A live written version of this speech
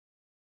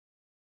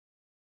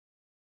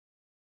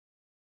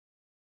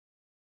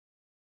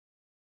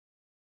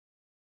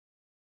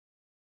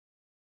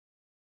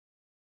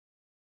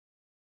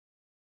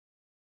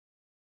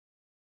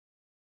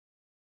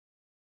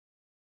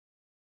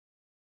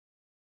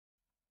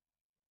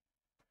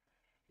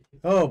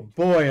Oh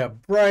boy, a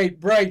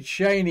bright,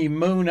 shiny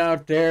moon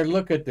out there.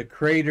 Look at the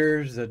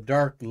craters, the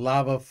dark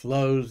lava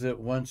flows that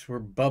once were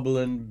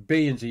bubbling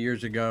billions of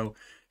years ago.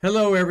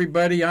 Hello,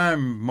 everybody.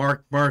 I'm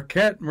Mark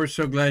Marquette, and we're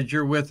so glad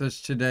you're with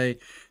us today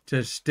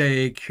to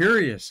stay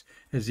curious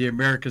as the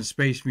American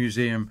Space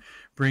Museum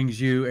brings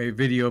you a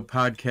video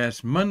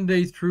podcast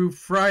Monday through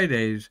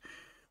Fridays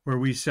where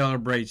we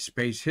celebrate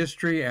space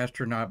history,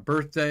 astronaut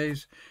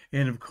birthdays,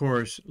 and of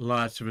course,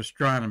 lots of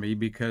astronomy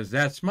because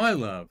that's my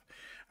love.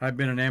 I've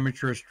been an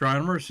amateur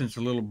astronomer since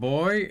a little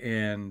boy,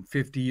 and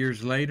 50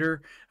 years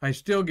later, I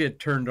still get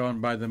turned on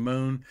by the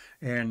moon.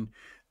 And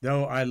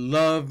though I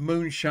love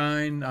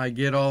moonshine, I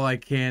get all I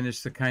can.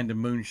 It's the kind of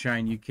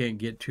moonshine you can't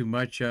get too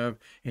much of,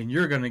 and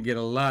you're going to get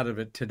a lot of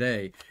it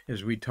today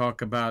as we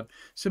talk about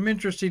some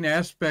interesting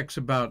aspects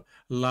about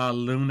La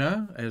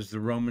Luna, as the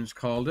Romans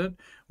called it.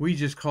 We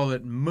just call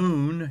it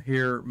moon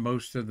here,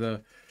 most of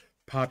the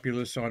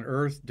populace on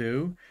Earth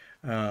do.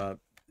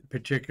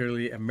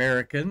 Particularly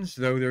Americans,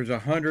 though there's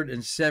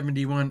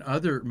 171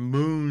 other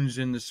moons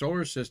in the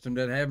solar system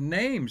that have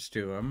names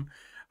to them.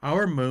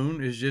 Our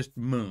moon is just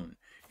moon.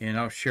 And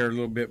I'll share a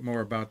little bit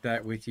more about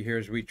that with you here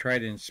as we try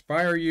to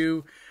inspire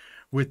you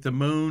with the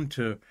moon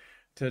to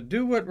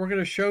do what we're going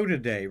to show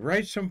today.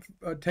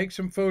 Take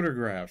some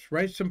photographs,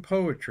 write some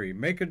poetry,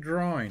 make a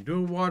drawing, do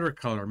a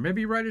watercolor,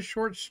 maybe write a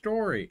short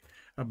story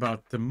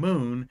about the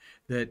moon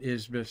that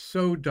is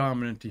so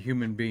dominant to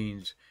human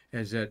beings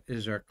as it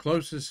is our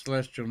closest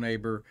celestial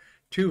neighbor,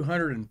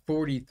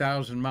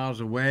 240,000 miles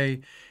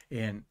away,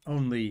 and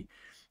only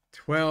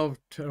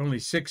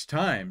 6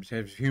 times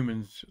have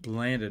humans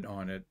landed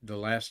on it, the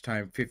last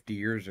time 50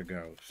 years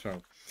ago.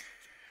 So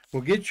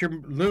we'll get your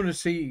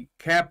lunacy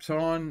caps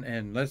on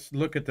and let's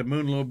look at the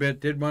moon a little bit.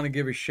 Did want to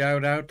give a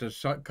shout out to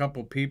a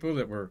couple people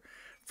that were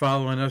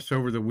following us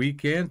over the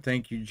weekend.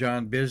 Thank you,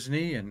 John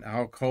Bisney and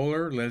Al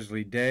Kohler,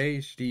 Leslie Day,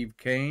 Steve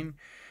Kane,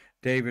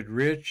 David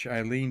Rich,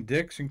 Eileen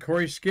Dix, and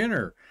Corey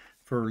Skinner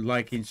for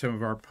liking some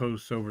of our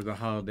posts over the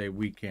holiday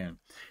weekend.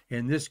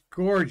 And this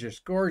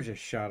gorgeous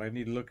shot, I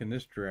need to look in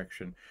this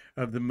direction,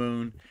 of the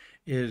moon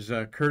is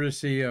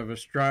courtesy of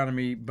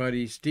astronomy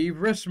buddy Steve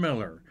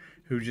Rissmiller,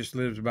 who just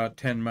lives about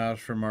 10 miles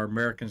from our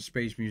American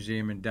Space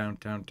Museum in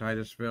downtown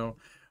Titusville.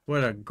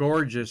 What a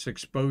gorgeous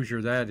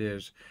exposure that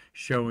is,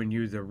 showing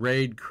you the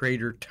rayed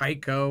crater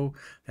Tycho.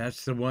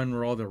 That's the one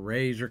where all the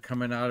rays are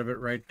coming out of it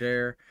right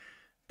there.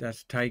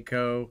 That's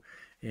Tycho.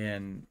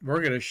 And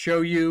we're going to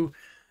show you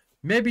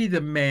maybe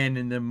the man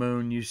in the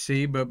moon you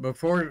see. But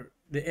before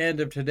the end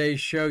of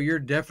today's show, you're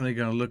definitely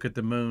going to look at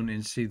the moon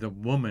and see the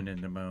woman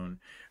in the moon,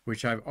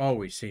 which I've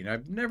always seen.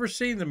 I've never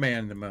seen the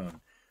man in the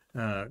moon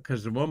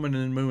because the woman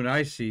in the moon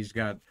I see's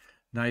got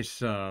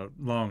nice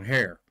long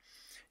hair.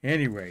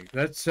 Anyway,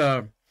 let's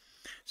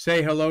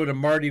say hello to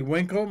Marty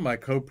Winkle, my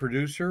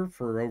co-producer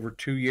for over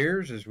 2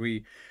 years, as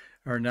we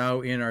are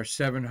now in our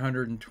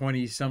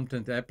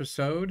 720-something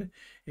episode.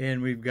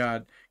 And we've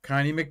got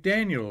Connie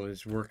McDaniel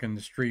is working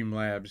the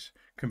Streamlabs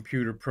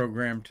computer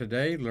program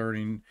today,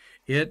 learning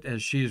it,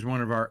 as she's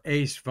one of our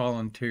ace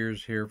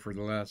volunteers here for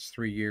the last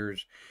 3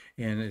 years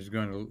and is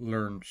going to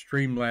learn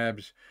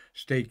Streamlabs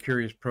Stay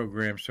Curious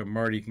program so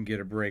Marty can get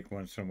a break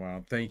once in a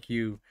while. Thank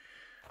you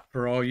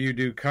for all you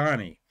do,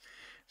 Connie.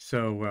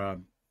 So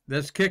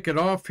let's kick it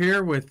off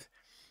here with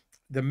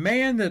the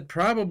man that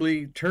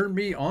probably turned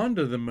me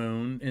onto the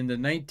moon in the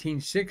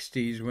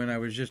 1960s when I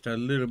was just a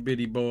little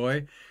bitty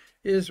boy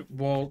is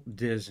Walt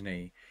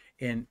Disney.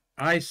 And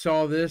I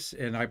saw this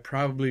and I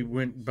probably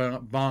went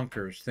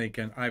bonkers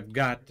thinking I've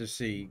got to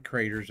see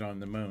craters on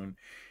the moon.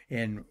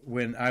 And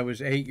when I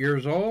was 8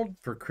 years old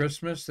for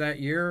Christmas that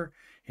year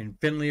in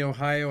Findlay,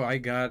 Ohio, I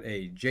got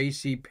a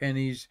J.C.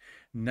 Penney's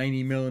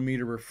 90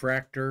 millimeter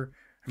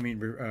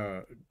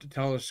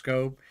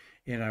telescope,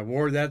 and I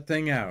wore that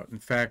thing out. In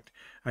fact,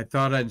 I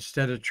thought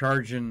instead of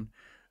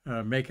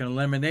making a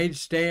lemonade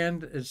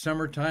stand at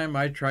summertime,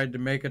 I tried to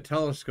make a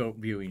telescope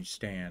viewing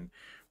stand.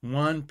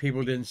 One,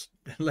 people didn't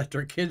let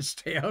their kids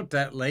stay out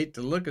that late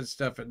to look at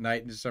stuff at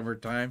night in the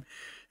summertime.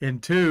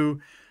 And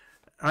two,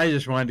 I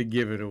just wanted to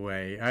give it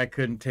away. I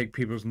couldn't take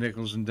people's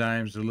nickels and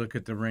dimes to look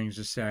at the rings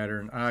of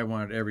Saturn. I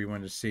wanted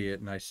everyone to see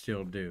it, and I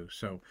still do.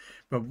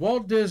 But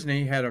Walt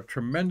Disney had a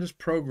tremendous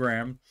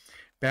program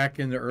back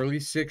in the early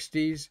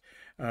 60s.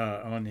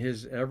 On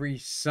his every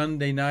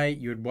Sunday night,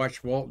 you would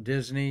watch Walt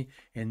Disney,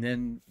 and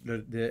then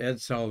the Ed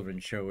Sullivan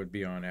Show would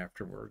be on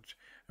afterwards.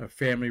 A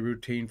family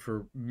routine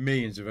for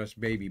millions of us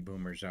baby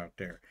boomers out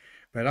there.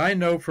 But I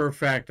know for a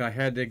fact I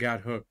had to got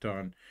hooked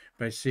on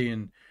by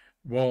seeing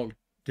Walt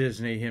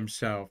Disney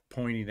himself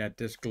pointing at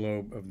this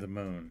globe of the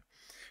moon.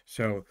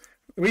 So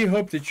we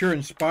hope that you're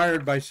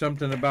inspired by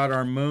something about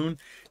our moon.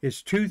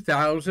 It's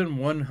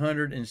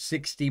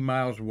 2,160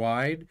 miles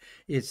wide.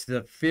 It's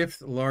the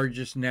 5th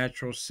largest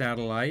natural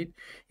satellite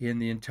in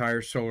the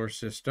entire solar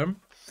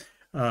system.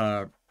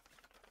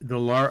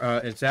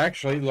 It's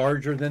actually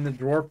larger than the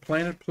dwarf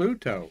planet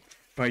Pluto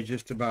by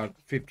just about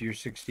 50 or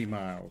 60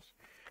 miles.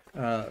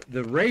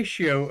 The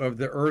ratio of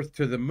the Earth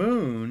to the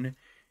moon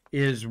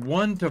is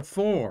 1 to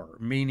 4,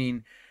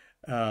 meaning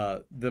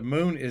The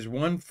moon is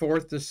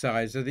 1/4 the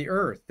size of the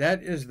Earth.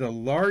 That is the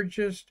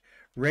largest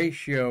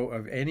ratio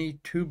of any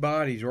two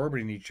bodies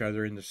orbiting each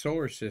other in the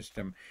solar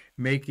system,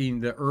 making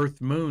the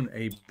Earth Moon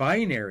a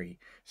binary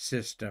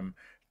system.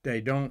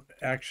 The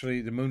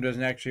moon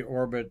doesn't actually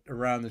orbit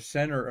around the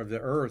center of the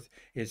Earth.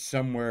 It's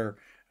somewhere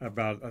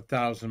about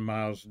 1,000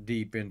 miles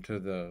deep into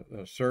the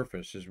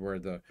surface is where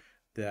the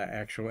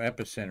actual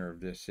epicenter of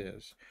this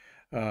is.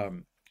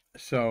 Um,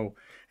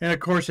 and of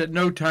course, at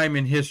no time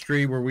in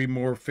history were we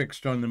more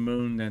fixed on the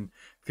moon than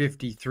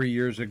 53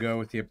 years ago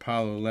with the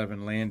Apollo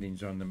 11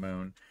 landings on the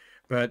moon.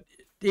 But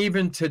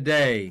even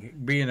today,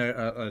 being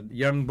a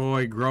young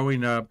boy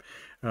growing up,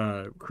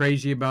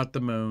 crazy about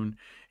the moon,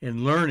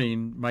 and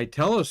learning my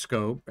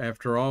telescope,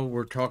 after all,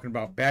 we're talking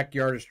about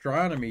backyard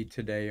astronomy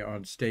today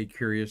on Stay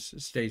Curious,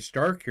 Stay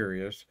Star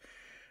Curious.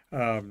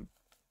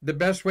 The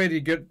best way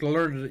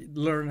to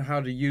learn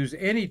how to use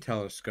any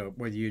telescope,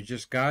 whether you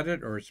just got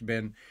it or it's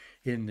been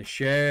in the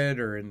shed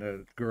or in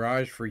the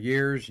garage for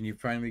years and you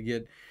finally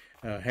get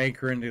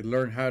hankering to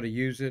learn how to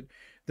use it,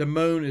 the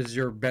moon is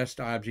your best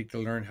object to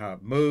learn how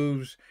it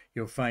moves.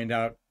 You'll find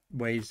out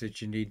ways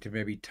that you need to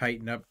maybe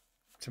tighten up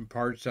some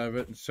parts of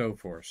it and so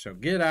forth. So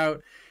get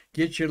out,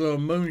 get your little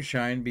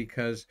moonshine,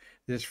 because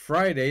this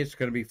Friday it's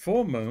going to be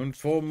full moon.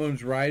 Full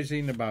moon's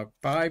rising about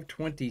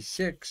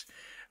 5:26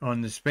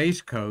 on the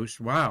Space Coast.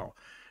 Wow.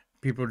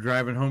 People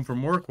driving home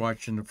from work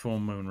watching the full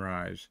moon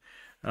rise.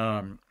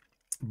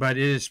 But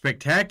it is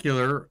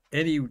spectacular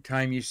any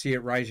time you see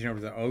it rising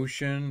over the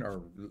ocean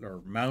or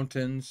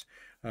mountains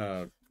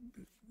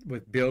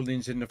with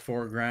buildings in the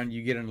foreground.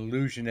 You get an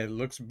illusion that it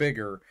looks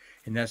bigger,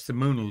 and that's the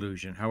moon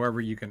illusion.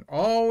 However, you can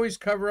always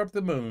cover up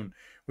the moon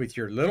with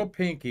your little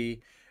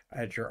pinky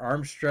at your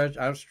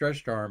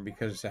outstretched arm,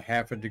 because it's a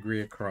 1/2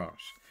 degree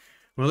across.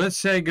 Well, let's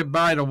say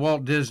goodbye to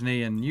Walt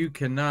Disney, and you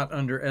cannot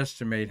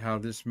underestimate how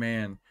this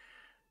man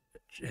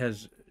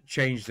has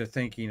changed the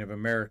thinking of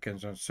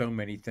Americans on so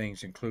many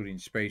things, including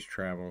space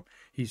travel.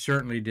 He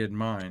certainly did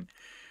mine.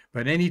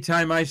 But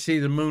anytime I see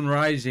the moon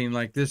rising,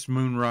 like this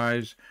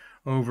moonrise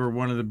over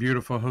one of the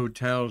beautiful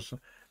hotels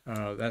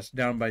that's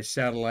down by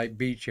Satellite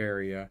Beach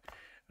area,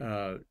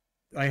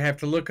 I have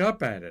to look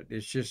up at it.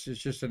 It's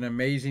just an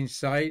amazing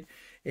sight.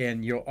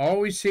 And you'll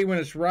always see when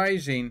it's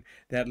rising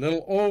that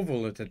little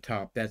oval at the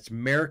top. That's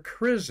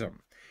MarQ.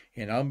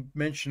 And I'll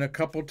mention a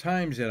couple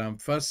times that I'm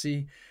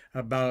fussy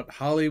about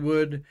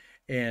Hollywood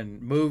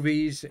and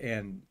movies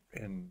and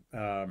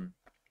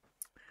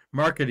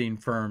marketing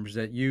firms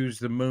that use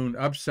the moon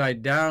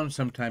upside down.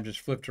 Sometimes it's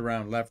flipped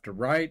around left to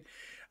right.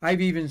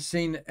 I've even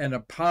seen an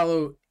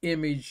Apollo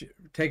image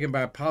taken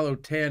by Apollo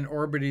 10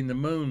 orbiting the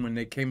moon when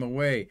they came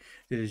away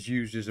that is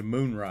used as a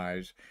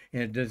moonrise.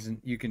 And it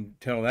doesn't, you can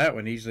tell that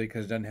one easily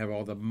because it doesn't have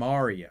all the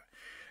Maria,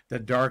 the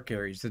dark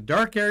areas. The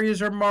dark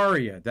areas are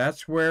Maria.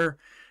 That's where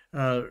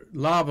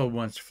lava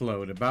once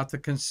flowed, about the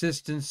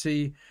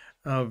consistency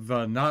of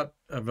not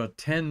of a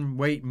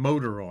 10-weight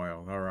motor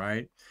oil, all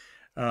right?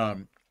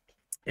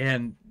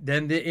 And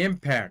then the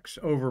impacts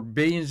over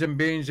billions and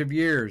billions of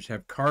years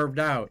have carved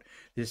out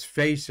this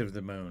face of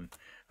the moon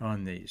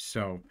on these.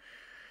 So,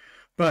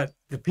 but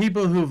the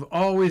people who've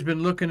always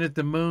been looking at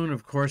the moon,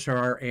 of course, are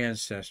our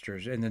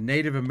ancestors. And the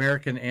Native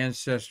American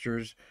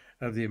ancestors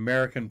of the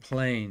American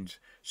plains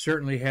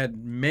certainly had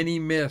many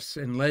myths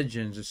and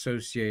legends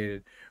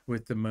associated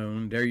with the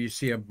moon. There you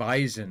see a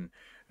bison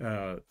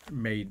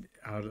made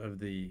out of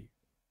the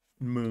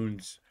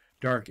moon's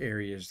dark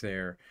areas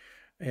there.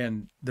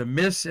 And the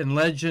myths and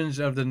legends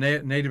of the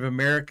Native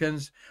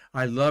Americans,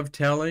 I love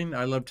telling.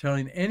 I love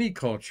telling any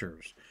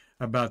cultures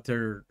about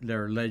their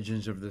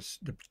legends of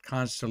the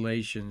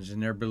constellations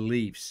and their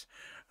beliefs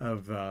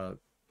of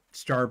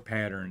star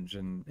patterns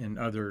and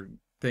other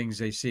things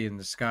they see in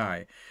the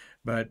sky.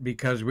 But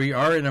because we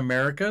are in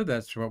America,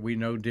 that's what we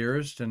know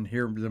dearest and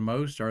hear the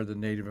most are the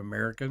Native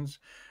Americans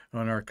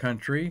on our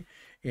country.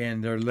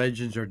 And their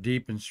legends are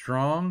deep and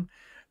strong.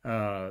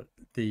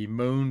 The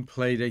moon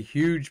played a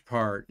huge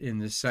part in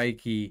the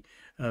psyche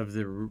of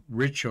the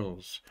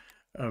rituals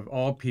of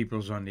all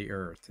peoples on the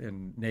earth,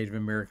 and Native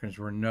Americans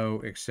were no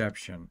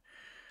exception.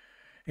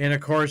 And of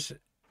course,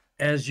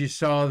 as you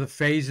saw the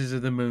phases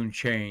of the moon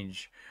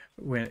change,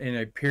 when in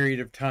a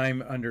period of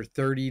time under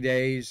 30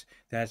 days,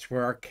 that's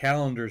where our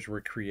calendars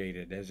were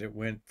created, as it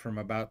went from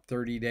about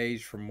 30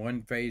 days from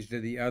one phase to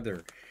the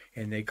other,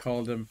 and they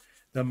called them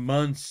the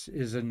months.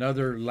 Is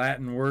another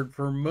Latin word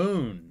for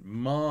moon,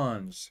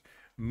 mons,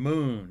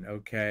 moon,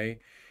 okay?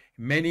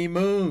 Many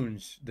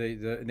moons.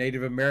 The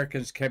Native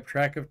Americans kept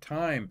track of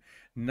time,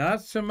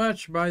 not so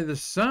much by the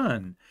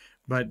sun,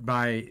 but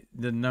by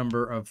the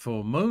number of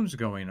full moons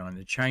going on.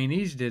 The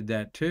Chinese did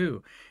that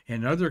too.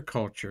 In other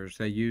cultures,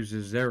 they use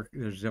as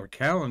their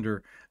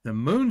calendar the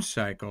moon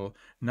cycle,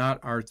 not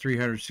our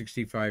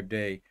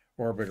 365-day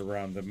orbit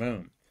around the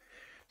moon.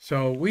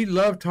 So we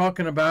love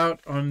talking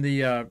about on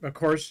the, of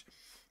course,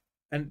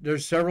 and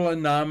there's several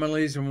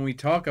anomalies when we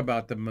talk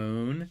about the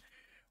moon.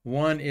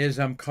 One is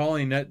I'm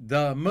calling it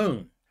the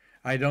moon.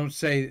 I don't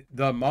say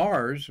the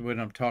Mars when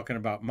I'm talking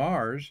about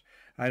Mars.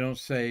 I don't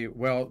say,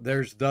 well,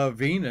 there's the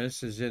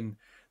Venus is in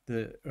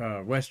the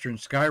western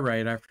sky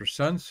right after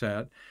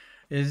sunset.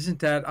 Isn't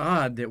that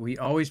odd that we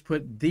always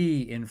put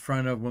the in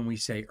front of when we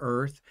say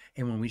Earth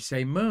and when we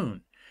say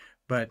moon?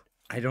 But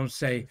I don't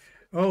say,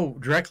 oh,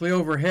 directly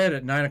overhead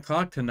at 9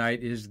 o'clock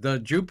tonight is the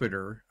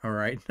Jupiter. All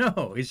right.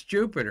 No, it's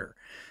Jupiter.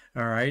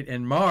 All right.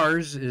 And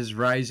Mars is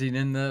rising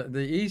in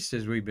the east,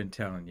 as we've been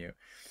telling you.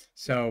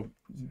 So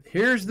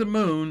here's the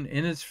moon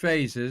in its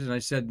phases. And I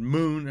said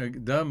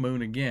moon, the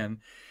moon again.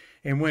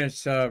 And when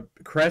it's a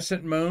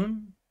crescent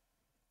moon,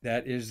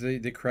 that is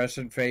the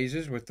crescent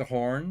phases with the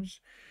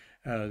horns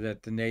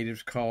that the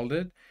natives called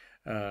it.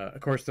 Of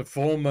course, the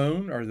full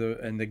moon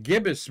and the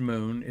gibbous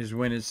moon is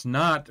when it's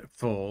not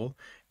full.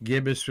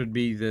 Gibbous would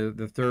be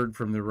the third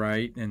from the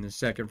right and the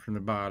second from the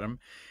bottom.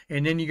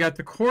 And then you got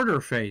the quarter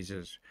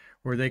phases,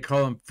 where they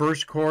call them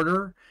first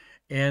quarter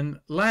and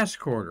last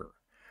quarter.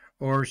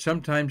 Or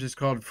sometimes it's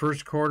called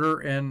first quarter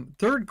and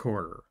third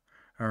quarter.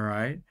 All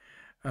right.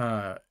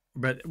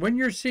 But when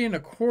you're seeing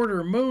a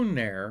quarter moon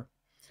there,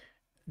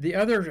 the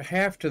other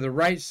half to the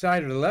right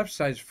side or the left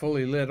side is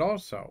fully lit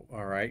also,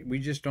 all right? We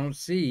just don't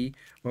see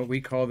what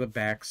we call the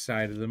back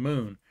side of the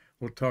moon.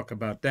 We'll talk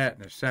about that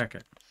in a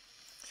second.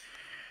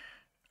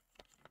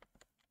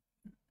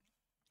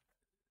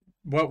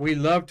 What we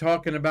love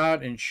talking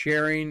about and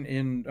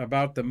sharing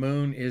about the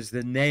moon is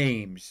the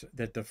names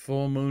that the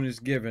full moon is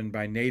given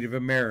by Native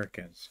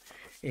Americans.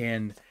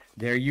 And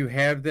there you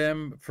have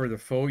them for the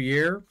full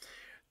year.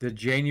 The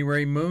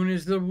January moon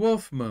is the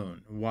wolf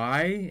moon.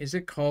 Why is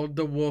it called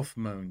the wolf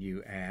moon,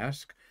 you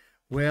ask?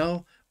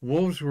 Well,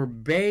 wolves were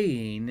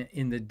baying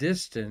in the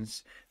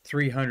distance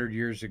 300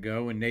 years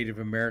ago when Native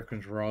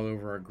Americans were all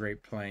over our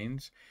Great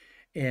Plains.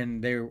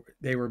 And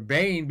they were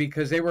baying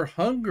because they were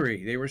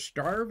hungry. They were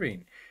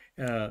starving,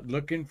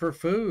 looking for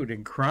food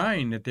and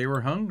crying that they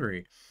were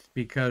hungry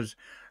because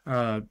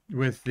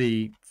with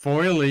the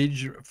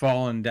foliage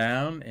falling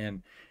down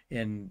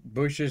and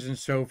bushes and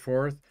so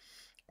forth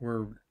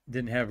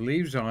didn't have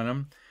leaves on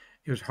them,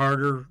 it was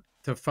harder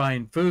to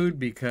find food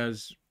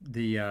because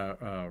they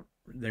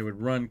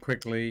would run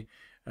quickly.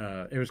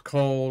 It was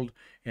cold,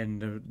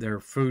 and their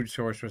food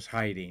source was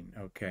hiding.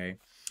 Okay.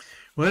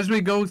 Well, as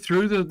we go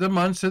through the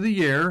months of the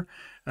year,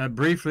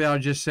 briefly, I'll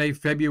just say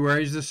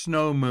February is the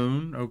snow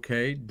moon.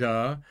 Okay,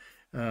 duh.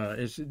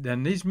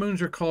 Then these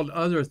moons are called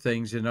other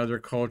things in other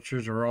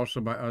cultures or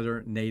also by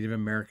other Native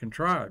American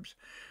tribes.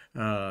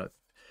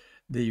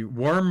 The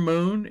worm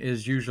moon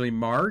is usually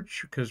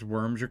March because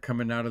worms are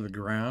coming out of the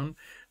ground.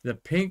 The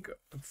pink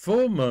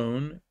full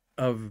moon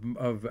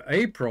of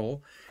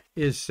April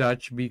is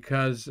such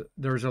because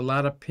there's a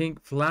lot of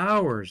pink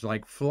flowers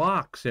like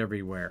phlox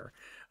everywhere.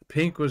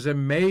 Pink was a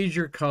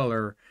major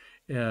color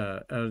in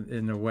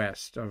the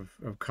West of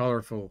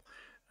colorful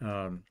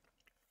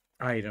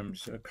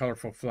items,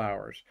 colorful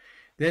flowers.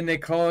 Then they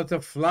call it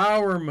the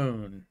flower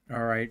moon,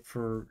 all right,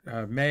 for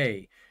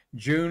May.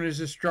 June is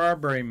the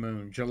strawberry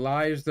moon.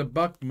 July is the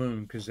buck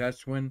moon because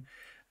that's when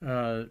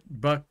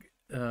buck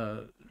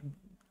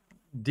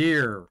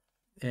deer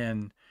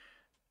and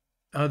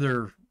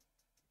other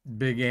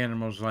big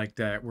animals like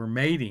that were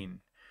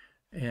mating.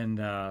 And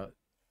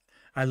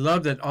I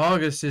love that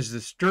August is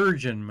the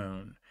sturgeon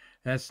moon.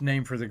 That's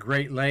named for the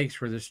Great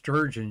Lakes where the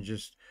sturgeon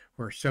just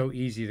were so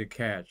easy to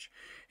catch.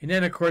 And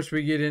then, of course,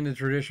 we get into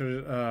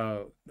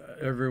traditional,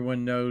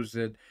 everyone knows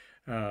that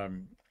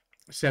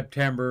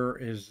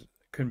September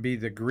can be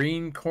the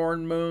green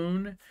corn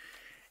moon,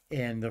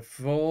 and the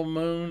full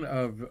moon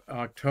of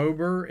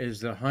October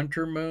is the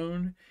hunter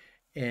moon,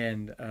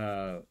 and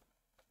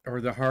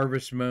or the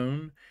harvest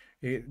moon.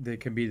 They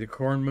can be the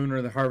corn moon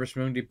or the harvest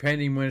moon,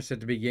 depending when it's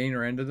at the beginning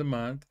or end of the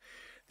month.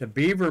 The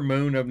beaver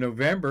moon of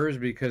November is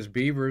because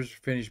beavers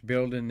finish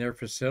building their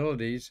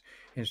facilities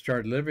and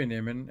start living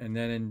in them. And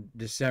then in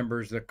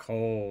December is the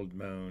cold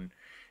moon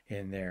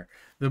in there.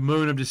 The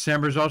moon of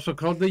December is also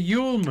called the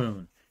Yule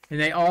moon. And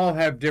they all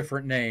have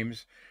different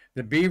names.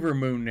 The beaver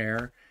moon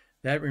there,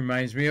 that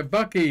reminds me of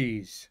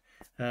Buc-ee's.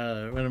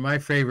 One of my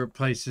favorite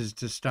places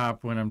to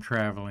stop when I'm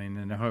traveling.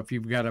 And I hope if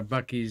you've got a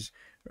Buc-ee's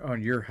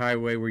on your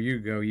highway where you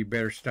go, you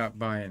better stop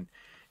by and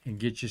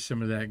get you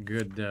some of that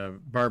good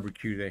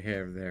barbecue they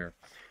have there.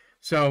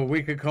 So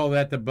we could call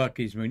that the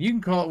Buc-ee's moon. You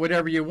can call it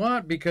whatever you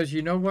want because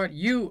you know what?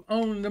 You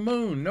own the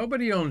moon.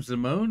 Nobody owns the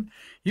moon.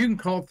 You can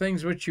call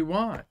things what you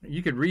want.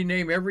 You could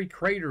rename every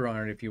crater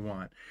on it if you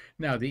want.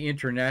 Now, the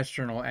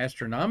International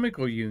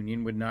Astronomical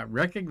Union would not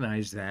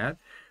recognize that,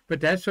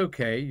 but that's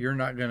okay. You're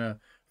not going to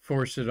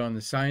force it on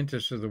the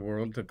scientists of the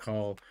world to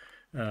call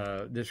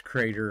this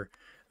crater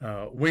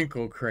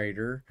Winkle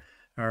Crater.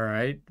 All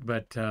right,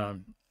 but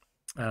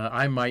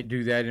I might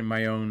do that in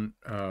my own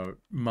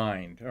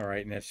mind, all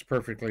right, and that's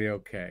perfectly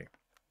okay.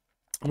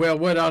 Well,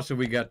 what else have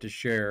we got to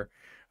share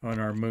on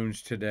our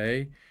moons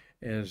today?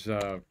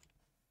 There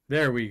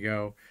we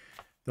go.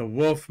 The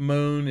wolf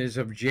moon is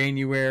of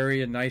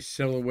January, a nice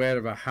silhouette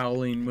of a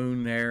howling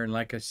moon there, and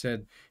like I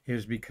said, it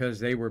was because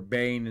they were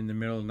baying in the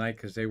middle of the night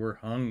because they were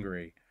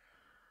hungry.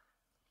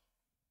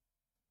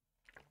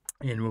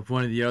 And with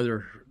one of the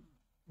other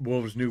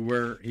wolves knew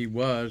where he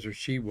was or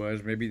she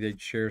was, maybe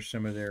they'd share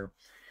some of their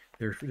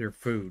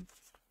food.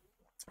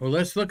 Well,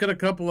 let's look at a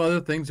couple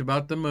other things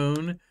about the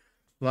moon,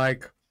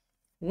 like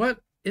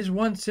what is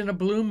once in a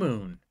blue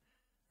moon?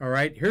 All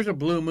right, here's a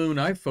blue moon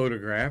I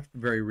photographed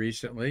very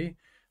recently.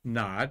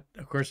 Not.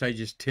 Of course, I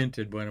just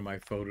tinted one of my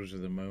photos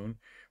of the moon,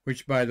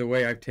 which, by the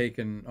way, I've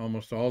taken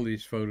almost all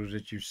these photos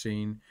that you've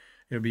seen.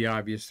 It'll be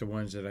obvious the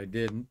ones that I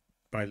didn't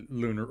by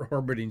lunar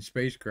orbiting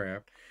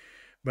spacecraft.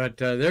 But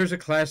there's a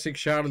classic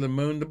shot of the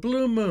moon, the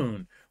blue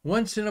moon.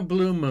 Once in a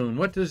blue moon.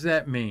 What does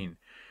that mean?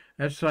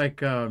 That's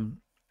like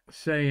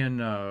saying,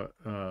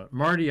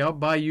 Marty, I'll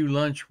buy you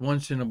lunch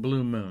once in a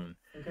blue moon.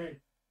 Okay.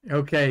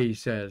 Okay, he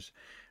says.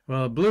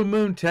 Well, a blue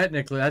moon,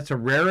 technically, that's a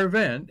rare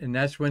event, and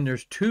that's when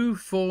there's 2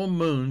 full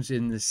moons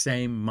in the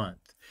same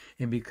month.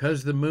 And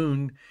because the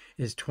moon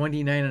is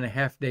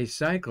 29.5-day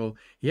cycle,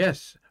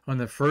 yes, on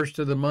the 1st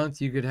of the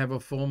month, you could have a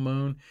full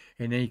moon,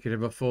 and then you could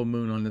have a full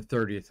moon on the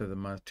 30th of the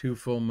month, 2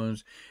 full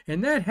moons.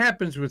 And that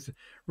happens with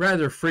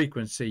rather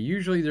frequency.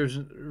 Usually there's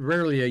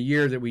rarely a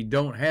year that we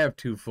don't have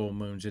 2 full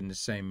moons in the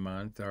same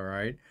month, all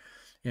right?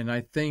 And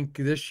I think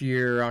this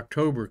year,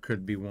 October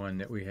could be one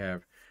that we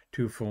have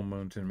 2 full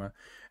moons in a month.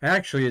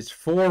 Actually, it's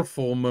 4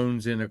 full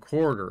moons in a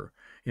quarter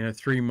in a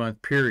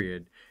 3-month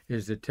period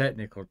is the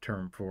technical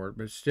term for it.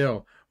 But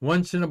still,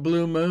 once in a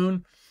blue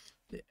moon.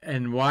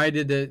 And why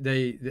did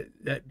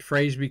that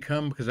phrase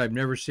become? Because I've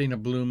never seen a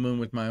blue moon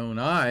with my own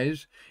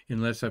eyes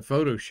unless I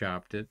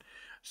photoshopped it.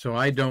 So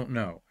I don't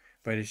know.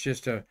 But it's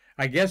just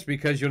I guess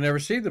because you'll never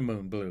see the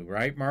moon blue,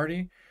 right,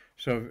 Marty?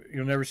 So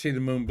you'll never see the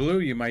moon blue.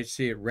 You might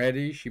see it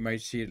reddish. You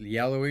might see it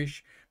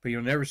yellowish. But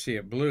you'll never see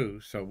it blue.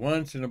 So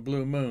once in a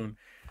blue moon,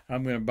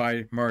 I'm going to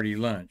buy Marty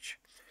lunch.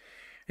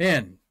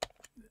 And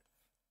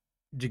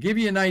to give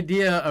you an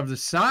idea of the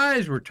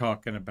size we're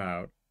talking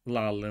about,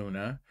 La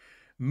Luna,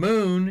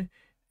 Moon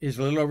is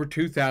a little over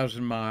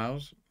 2,000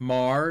 miles.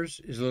 Mars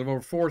is a little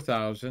over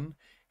 4,000.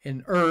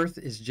 And Earth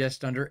is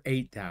just under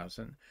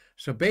 8,000.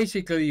 So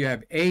basically you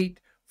have 8,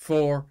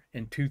 4,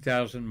 and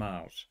 2,000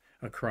 miles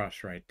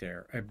across right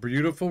there. A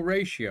beautiful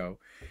ratio.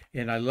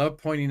 And I love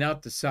pointing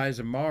out the size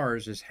of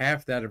Mars is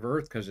half that of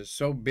Earth because it's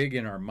so big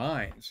in our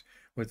minds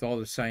with all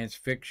the science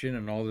fiction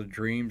and all the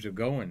dreams of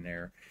going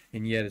there.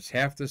 And yet it's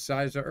half the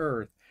size of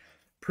Earth.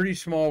 Pretty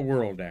small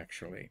world,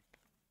 actually.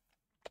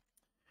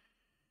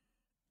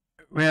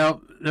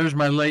 Well, there's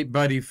my late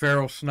buddy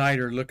Farrell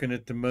Snyder looking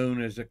at the moon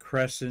as a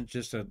crescent,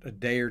 just a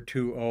day or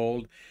two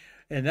old.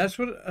 And that's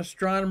what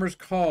astronomers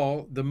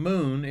call the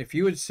moon. If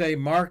you would say,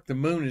 Mark, the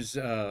moon is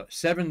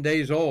 7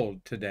 days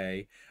old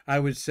today, I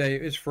would say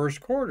it's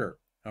first quarter,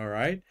 all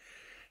right?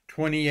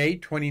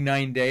 28,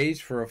 29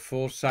 days for a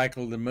full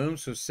cycle of the moon,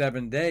 so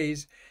 7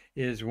 days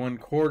is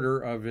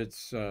 1/4 of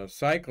its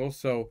cycle.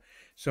 So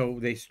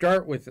they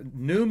start with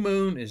new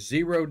moon is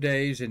 0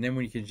 days, and then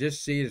when you can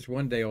just see it, it's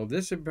 1 day old.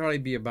 This would probably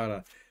be about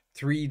a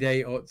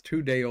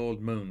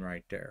 2-day-old moon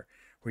right there,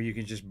 where you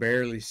can just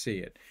barely see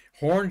it.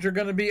 Horns are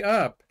going to be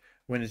up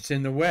when it's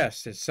in the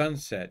west at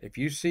sunset. If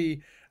you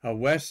see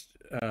a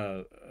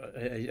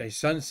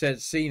sunset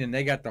scene and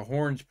they got the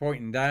horns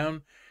pointing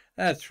down,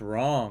 that's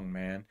wrong,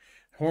 man.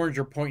 Horns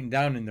are pointing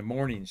down in the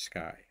morning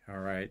sky, all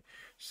right?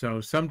 So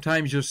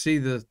sometimes you'll see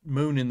the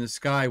moon in the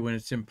sky when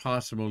it's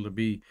impossible to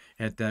be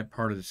at that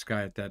part of the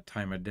sky at that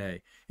time of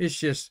day. It's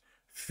just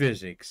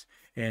physics.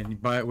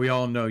 And we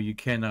all know you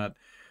cannot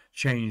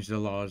change the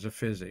laws of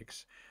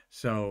physics.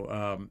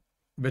 So,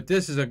 but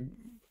this is a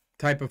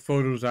type of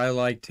photos I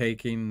like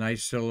taking.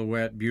 Nice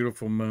silhouette,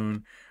 beautiful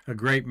moon. A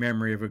great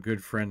memory of a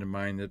good friend of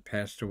mine that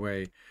passed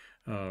away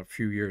a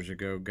few years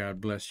ago.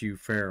 God bless you,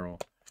 Farrell.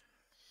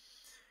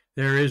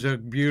 There is a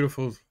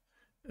beautiful,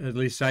 at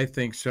least I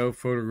think so,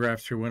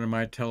 photographed through one of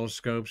my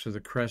telescopes of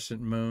the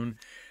crescent moon.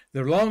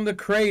 Along the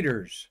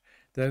craters,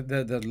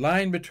 the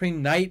line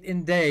between night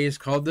and day is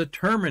called the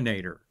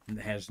terminator. It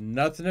has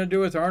nothing to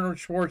do with Arnold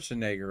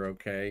Schwarzenegger,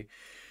 okay?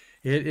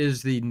 It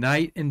is the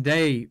night and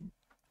day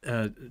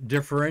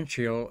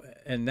differential,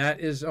 and that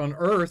is on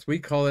Earth, we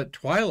call it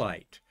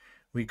twilight.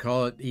 We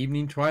call it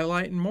evening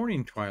twilight and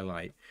morning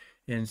twilight.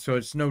 And so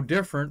it's no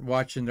different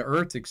watching the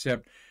Earth,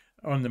 except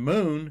on the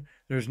moon,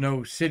 there's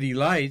no city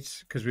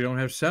lights because we don't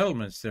have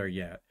settlements there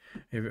yet.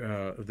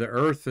 The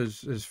Earth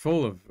is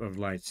full of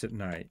lights at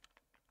night.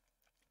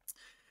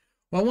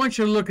 Well, I want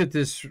you to look at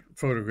this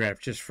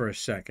photograph just for a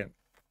second,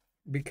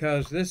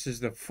 because this is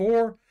the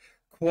 4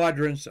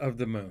 quadrants of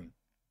the moon.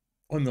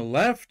 On the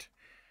left,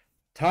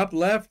 top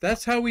left,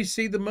 that's how we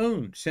see the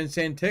moon since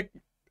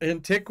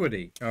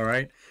antiquity, all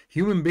right?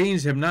 Human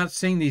beings have not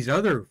seen these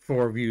other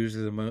 4 views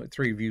of the moon,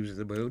 3 views of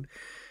the moon.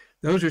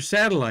 Those are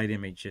satellite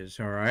images,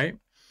 all right?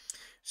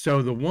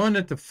 So the one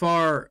at the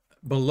far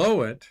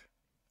below it,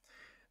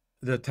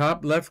 the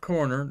top left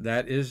corner,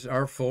 that is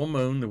our full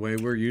moon, the way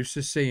we're used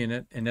to seeing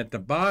it. And at the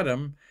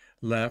bottom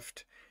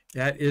left,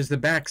 that is the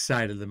back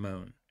side of the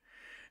moon.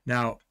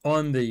 Now,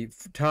 on the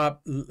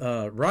top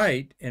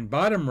right and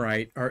bottom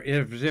right are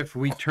as if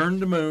we turn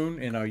the moon,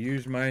 and I'll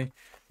use my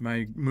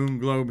moon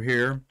globe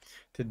here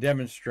to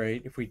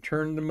demonstrate. If we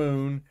turn the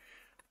moon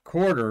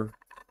quarter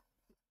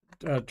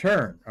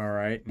turn, all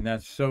right? And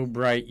that's so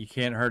bright you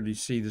can't hardly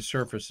see the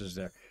surfaces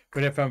there.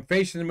 But if I'm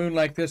facing the moon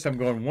like this, I'm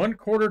going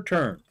 1/4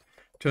 turn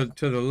to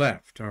the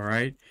left, all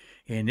right?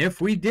 And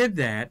if we did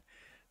that,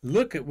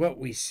 look at what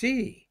we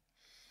see.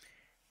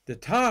 The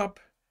top,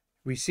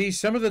 we see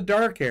some of the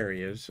dark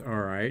areas,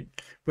 all right?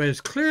 But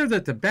it's clear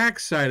that the back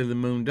side of the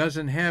moon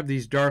doesn't have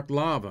these dark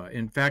lava.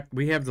 In fact,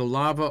 we have the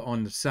lava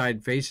on the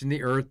side facing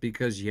the Earth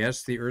because,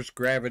 yes, the Earth's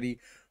gravity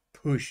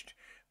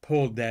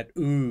pulled that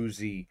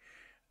oozy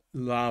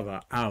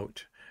lava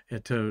out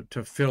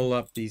to fill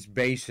up these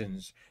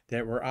basins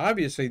that were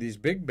obviously, these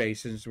big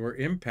basins were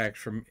impacts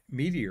from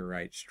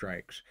meteorite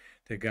strikes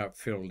that got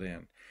filled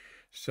in.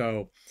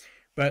 So,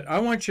 but I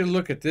want you to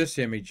look at this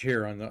image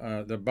here on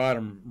the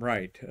bottom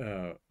right,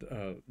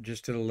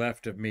 just to the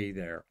left of me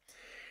there.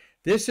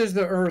 This is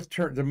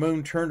the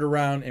moon turned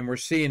around, and we're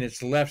seeing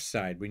its left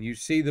side. When you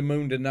see the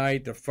moon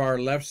tonight, the far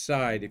left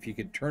side, if you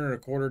could turn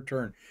it 1/4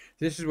 turn,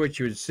 this is what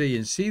you would see.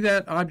 And see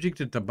that object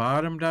at the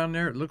bottom down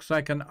there? It looks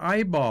like an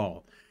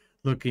eyeball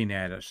looking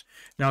at us.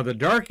 Now, the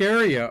dark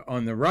area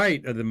on the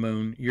right of the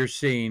moon you're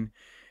seeing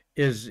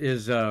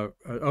is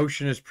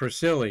Oceanus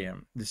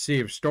Procilium, the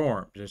Sea of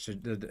Storms.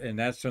 And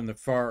that's on the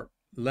far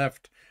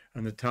left,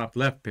 on the top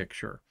left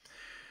picture.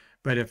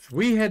 But if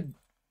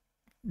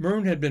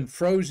moon had been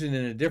frozen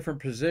in a different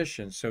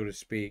position, so to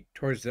speak,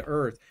 towards the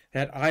Earth,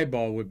 that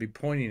eyeball would be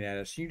pointing at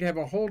us. You'd have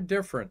a whole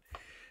different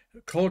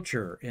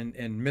culture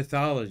and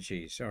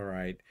mythologies, all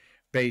right,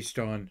 based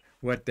on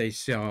what they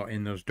saw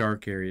in those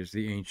dark areas,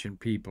 the ancient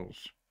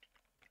peoples.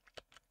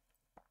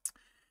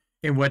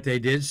 And what they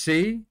did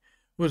see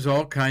was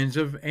all kinds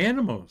of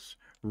animals,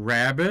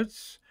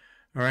 rabbits,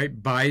 all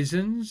right,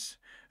 bisons.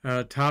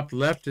 Top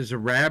left is a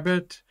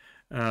rabbit,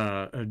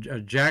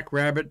 a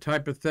jackrabbit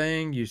type of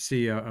thing. You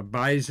see a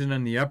bison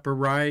on the upper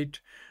right.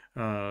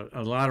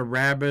 A lot of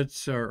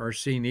rabbits are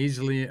seen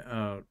easily,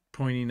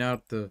 pointing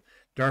out the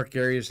dark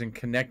areas and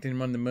connecting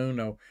them on the moon.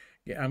 Oh,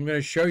 I'm going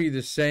to show you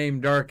the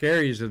same dark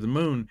areas of the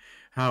moon,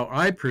 how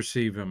I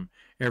perceive them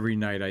every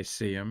night I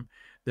see them.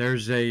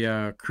 There's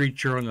a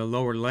creature on the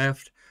lower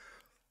left.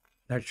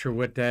 Not sure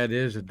what that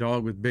is, a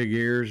dog with big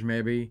ears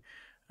maybe.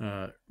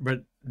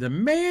 But the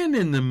man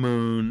in the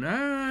moon,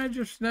 I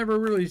just never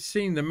really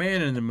seen the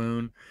man in the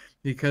moon,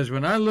 because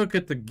when I look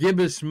at the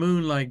gibbous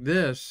moon like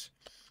this,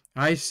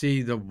 I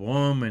see the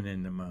woman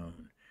in the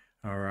moon,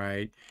 all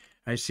right?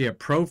 I see a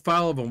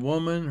profile of a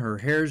woman, her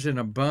hair's in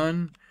a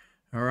bun,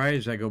 all right,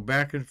 as I go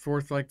back and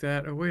forth like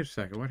that. Oh, wait a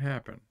second, what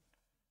happened?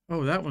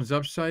 Oh, that one's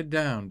upside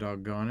down,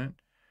 doggone it.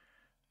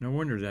 No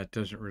wonder that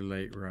doesn't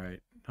relate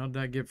right. How'd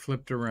that get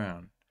flipped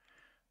around?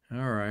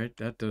 All right,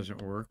 that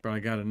doesn't work, but I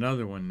got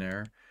another one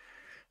there.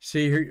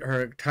 See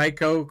her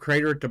Tycho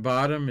crater at the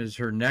bottom is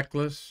her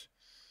necklace.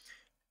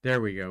 There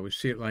we go. We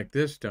see it like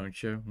this,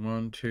 don't you?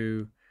 1,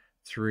 2,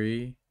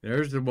 3.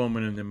 There's the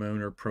woman in the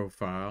moon, her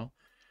profile.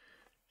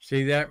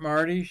 See that,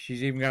 Marty?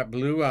 She's even got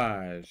blue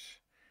eyes.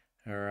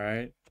 All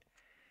right.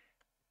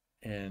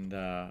 And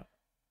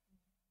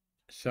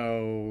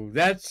so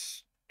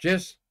that's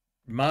just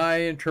my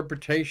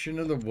interpretation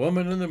of the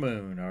woman in the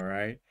moon, all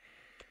right?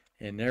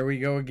 And there we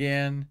go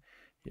again.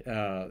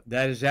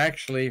 That is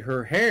actually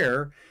her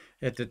hair.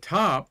 At the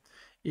top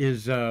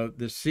is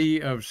the Sea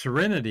of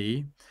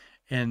Serenity,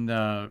 and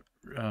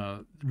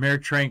Mare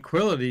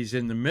Tranquillity's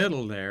in the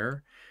middle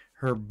there.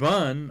 Her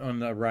bun on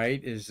the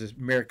right is the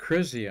Mare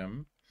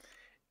Crisium,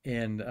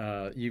 and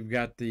you've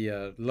got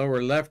the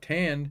lower left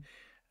hand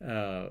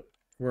where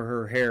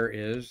her hair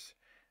is.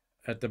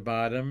 At the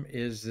bottom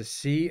is the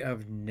Sea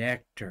of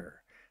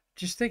Nectar.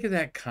 Just think of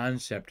that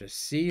concept, a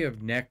sea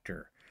of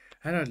nectar.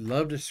 I'd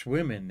love to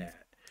swim in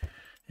that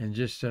and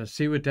just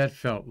see what that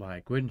felt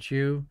like, wouldn't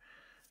you?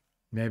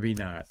 Maybe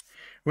not.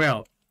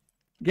 Well,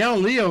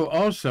 Galileo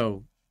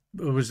also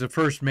was the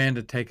first man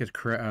to take a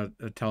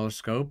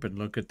telescope and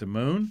look at the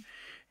moon.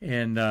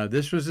 And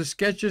this was the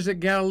sketches that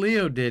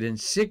Galileo did in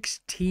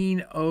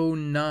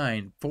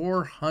 1609,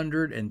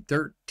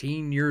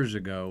 413 years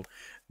ago.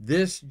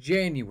 This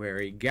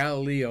January,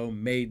 Galileo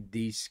made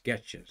these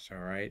sketches, all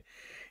right?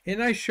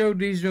 And I showed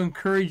these to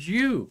encourage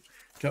you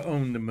to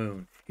own the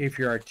moon, if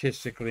you're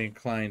artistically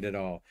inclined at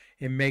all,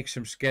 and make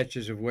some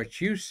sketches of what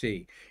you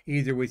see,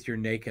 either with your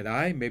naked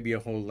eye, maybe a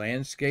whole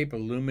landscape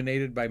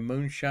illuminated by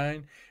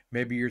moonshine.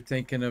 Maybe you're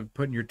thinking of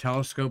putting your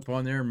telescope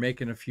on there and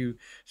making a few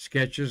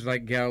sketches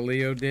like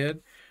Galileo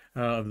did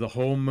of the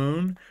whole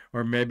moon,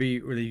 or maybe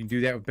you can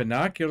do that with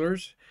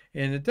binoculars.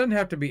 And it doesn't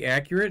have to be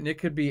accurate, and it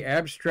could be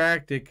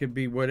abstract. It could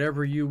be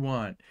whatever you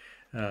want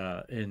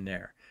in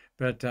there.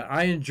 But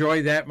I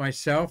enjoy that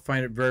myself,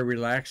 find it very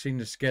relaxing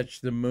to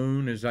sketch the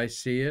moon as I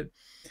see it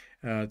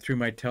through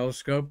my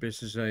telescope.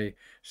 This is a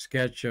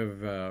sketch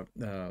of a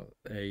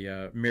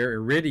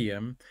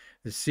Iridium,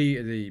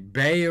 the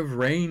Bay of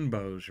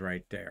Rainbows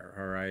right there,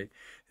 all right,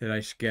 that I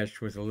sketched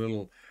with a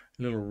little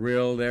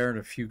rill there and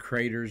a few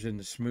craters in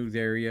the smooth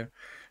area.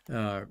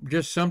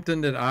 Just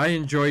something that I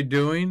enjoy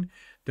doing.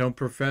 Don't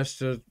profess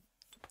to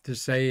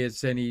say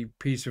it's any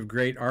piece of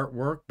great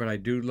artwork, but I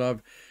do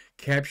love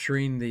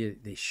capturing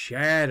the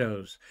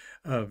shadows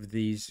of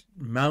these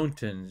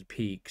mountain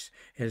peaks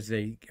as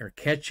they are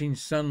catching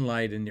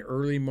sunlight in the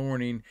early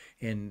morning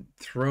and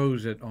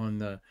throws it on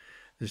the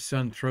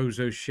sun throws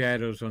those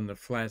shadows on the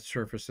flat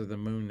surface of the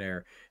moon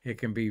there. It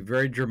can be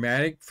very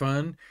dramatic,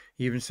 fun,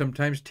 even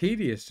sometimes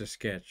tedious to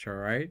sketch, all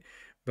right?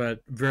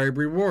 But very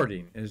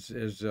rewarding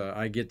as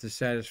I get the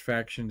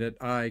satisfaction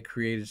that I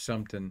created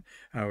something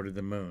out of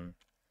the moon.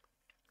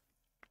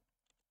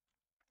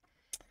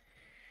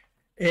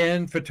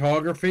 And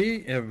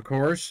photography, of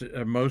course,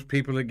 most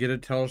people that get a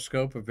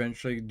telescope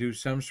eventually do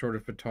some sort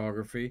of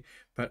photography,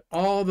 but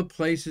all the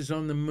places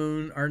on the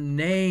moon are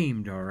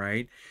named, all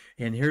right?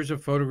 And here's a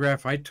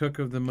photograph I took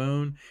of the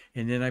moon,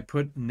 and then I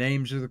put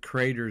names of the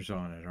craters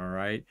on it, all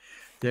right?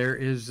 There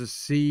is a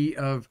sea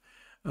of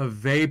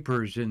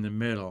vapors in the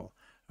middle,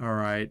 all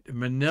right?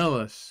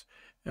 Manilus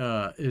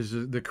is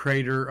the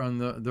crater on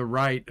the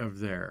right of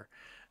there.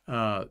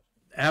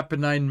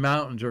 Apennine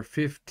Mountains are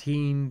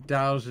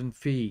 15,000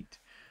 feet.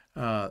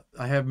 I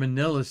have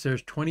Manilus,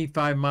 there's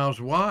 25 miles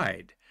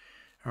wide.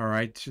 All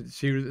right,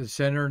 see the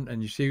center,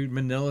 and you see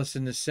Manilus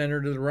in the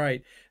center to the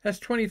right. That's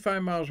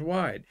 25 miles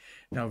wide.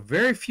 Now,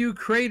 very few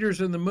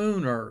craters on the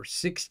moon are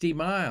 60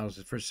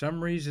 miles. For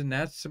some reason,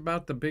 that's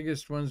about the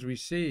biggest ones we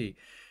see.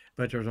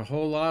 But there's a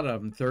whole lot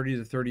of them, 30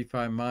 to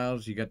 35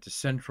 miles. You got the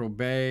Central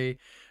Bay.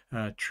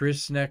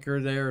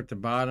 Trisnecker there at the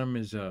bottom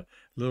is a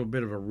little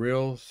bit of a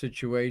real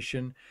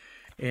situation.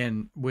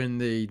 And when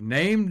they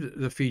named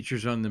the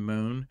features on the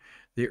moon,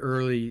 the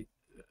early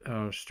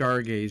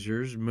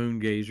stargazers, moon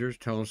gazers,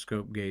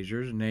 telescope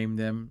gazers, named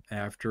them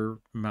after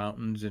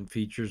mountains and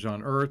features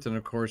on Earth, and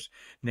of course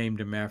named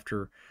them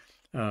after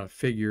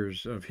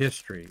figures of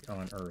history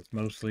on Earth,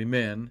 mostly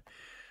men.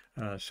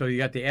 So you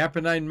got the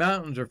Apennine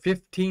Mountains are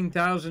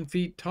 15,000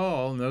 feet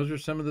tall, and those are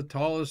some of the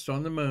tallest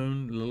on the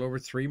moon, a little over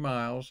 3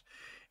 miles.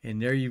 And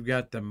there you've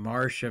got the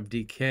Marsh of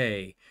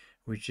Decay,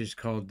 which is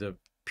called the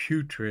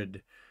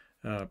Putrid,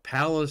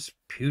 Palus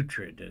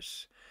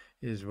Putridus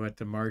is what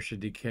the Marsh of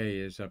Decay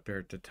is up there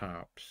at the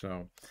top.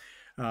 So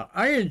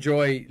I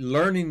enjoy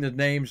learning the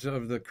names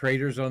of the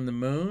craters on the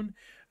moon.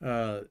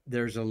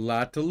 There's a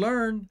lot to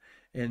learn,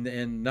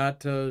 and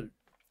not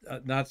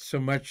so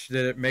much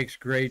that it makes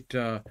great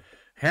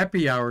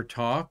happy hour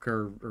talk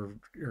or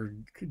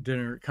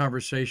dinner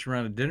conversation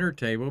around a dinner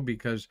table,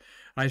 because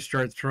I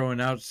start throwing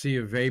out Sea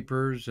of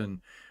Vapors, and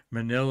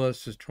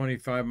Manilus is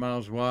 25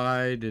 miles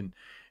wide, and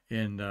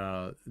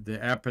the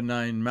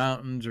Apennine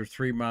Mountains are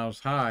 3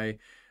 miles high.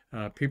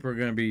 People are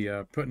going to be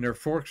putting their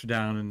forks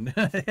down and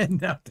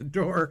heading out the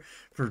door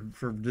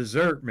for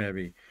dessert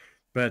maybe.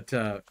 But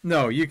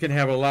no, you can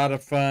have a lot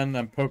of fun.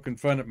 I'm poking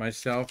fun at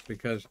myself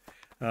because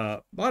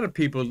a lot of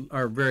people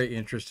are very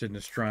interested in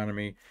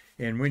astronomy.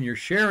 And when you're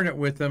sharing it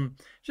with them,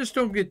 just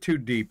don't get too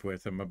deep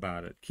with them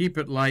about it. Keep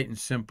it light and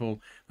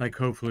simple, like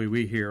hopefully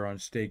we here on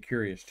Stay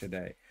Curious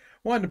today.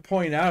 Wanted to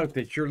point out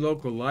that your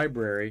local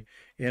library,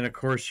 and of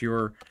course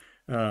your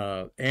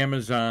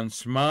Amazon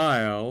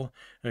Smile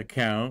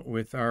account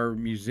with our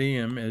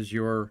museum as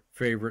your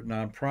favorite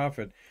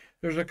nonprofit.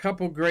 There's a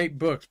couple great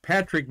books.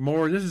 Patrick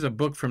Moore, this is a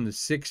book from the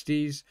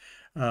 60s.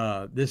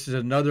 This is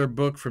another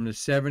book from the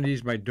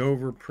 70s by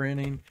Dover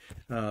Printing.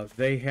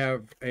 They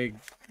have a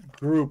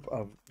group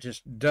of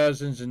just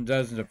dozens and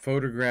dozens of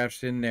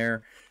photographs in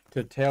there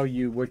to tell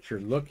you what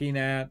you're looking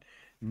at,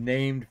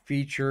 named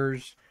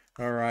features.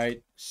 All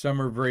right,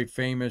 some are very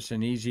famous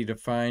and easy to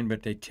find,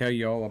 but they tell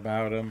you all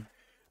about them.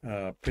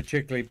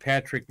 Particularly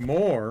Patrick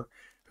Moore,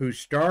 who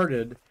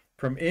started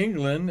from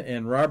England,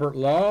 and Robert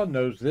Law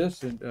knows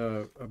this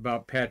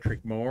about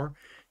Patrick Moore.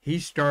 He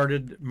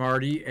started,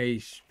 Marty, a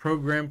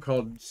program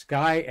called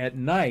Sky at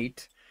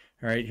Night.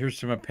 All right, here's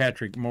some of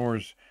Patrick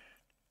Moore's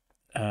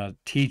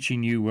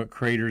teaching you what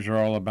craters are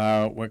all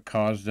about, what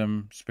caused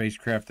them,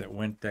 spacecraft that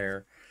went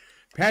there.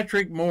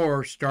 Patrick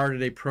Moore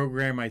started a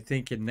program, I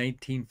think, in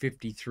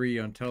 1953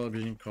 on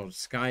television called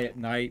Sky at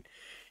Night.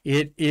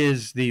 It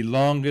is the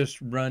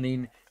longest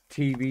running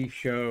TV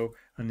show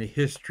on the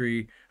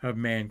history of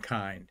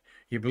mankind.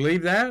 You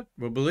believe that?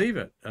 Well, believe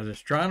it. An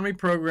astronomy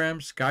program,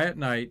 Sky at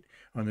Night,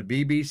 on the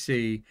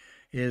BBC,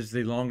 is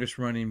the longest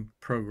running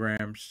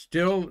program.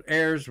 Still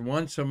airs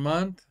once a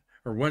month,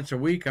 or once a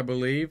week, I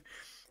believe.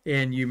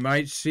 And you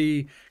might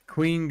see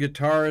Queen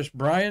guitarist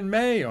Brian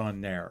May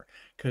on there,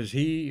 because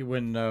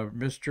when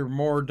Mr.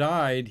 Moore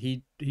died,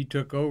 he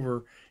took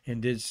over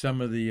and did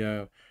some of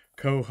the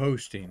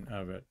co-hosting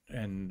of it.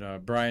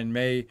 And Brian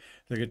May,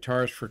 the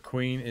guitarist for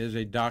Queen, is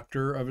a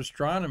doctor of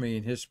astronomy,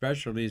 and his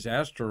specialty is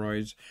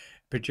asteroids,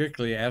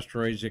 particularly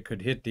asteroids that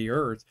could hit the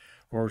Earth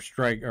or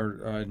strike,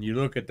 and you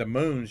look at the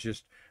moons,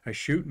 just a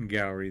shooting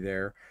gallery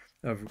there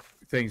of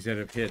things that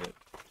have hit it.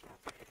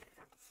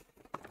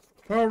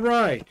 All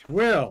right,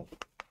 well,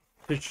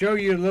 to show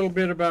you a little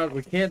bit about,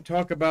 we can't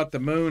talk about the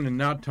moon and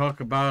not talk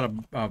about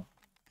a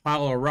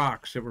pile of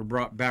rocks that were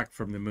brought back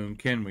from the moon,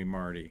 can we,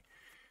 Marty?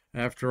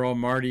 After all,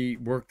 Marty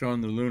worked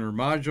on the lunar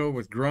module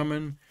with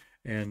Grumman,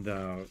 and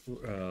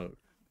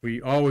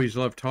we always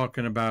love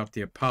talking about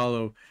the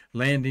Apollo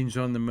landings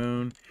on the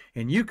moon.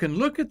 And you can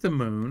look at the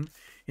moon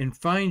and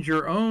find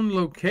your own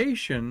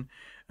location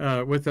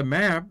with a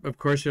map, of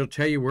course, it'll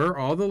tell you where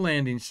all the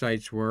landing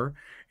sites were,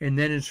 and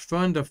then it's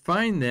fun to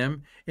find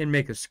them and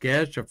make a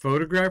sketch, a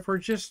photograph, or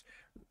just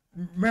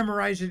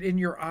memorize it in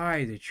your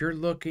eye that you're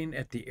looking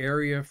at the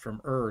area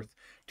from Earth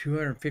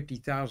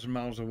 250,000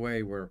 miles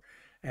away where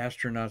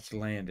astronauts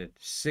landed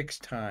 6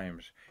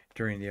 times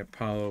during the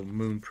Apollo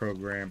moon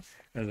program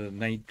from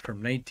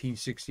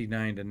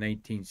 1969 to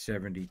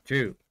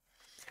 1972.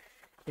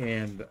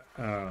 And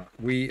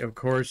we, of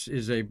course,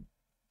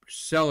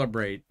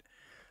 celebrate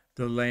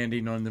the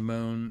landing on the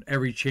moon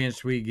every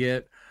chance we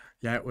get.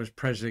 That was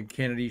President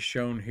Kennedy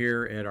shown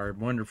here at our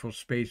wonderful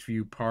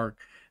Spaceview Park.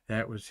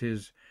 That was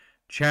his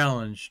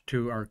challenge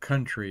to our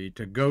country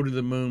to go to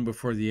the moon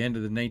before the end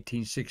of the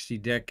 1960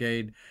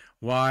 decade.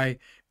 Why?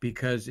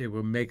 Because it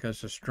will make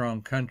us a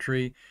strong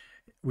country.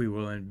 We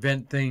will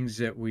invent things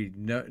that we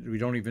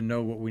don't even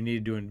know what we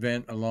need to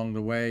invent along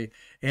the way.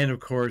 And of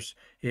course,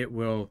 it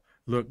will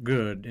look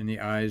good in the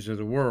eyes of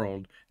the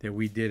world that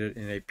we did it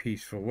in a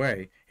peaceful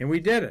way. And we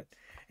did it.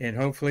 And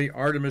hopefully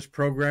Artemis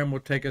program will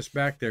take us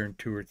back there in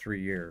 2 or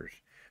 3 years.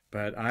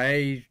 But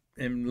I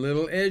am a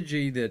little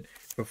edgy that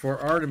before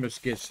Artemis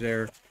gets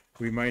there,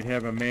 we might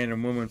have a man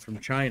and woman from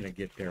China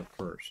get there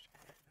first.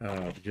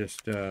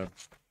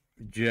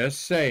 Just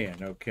saying,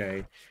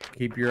 okay?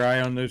 Keep your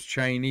eye on those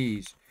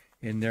Chinese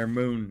and their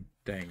moon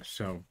things.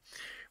 So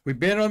we've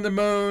been on the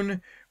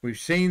moon. We've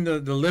seen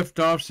the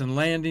liftoffs and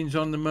landings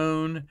on the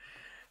moon.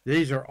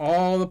 These are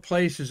all the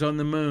places on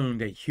the moon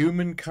that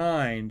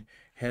humankind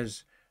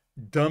has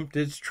dumped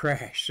its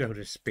trash, so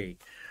to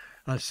speak.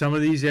 Some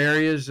of these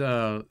areas,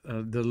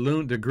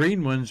 the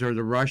green ones are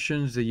the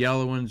Russians, the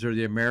yellow ones are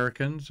the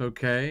Americans,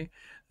 okay?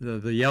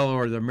 The yellow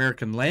are the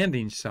American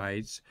landing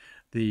sites.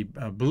 The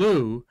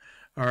blue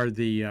are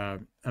the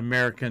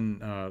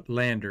American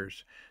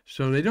landers.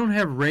 So they don't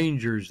have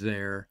Rangers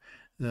there.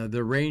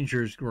 The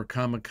Rangers were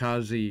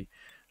kamikaze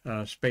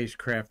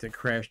spacecraft that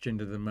crashed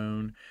into the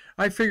moon.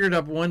 I figured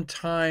up one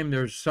time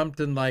there's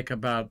something like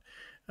about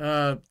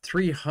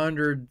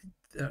 300,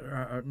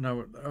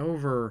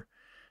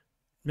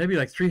 maybe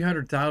like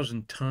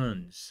 300,000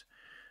 tons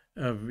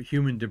of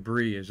human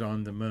debris is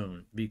on the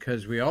moon,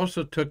 because we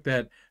also took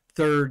that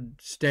third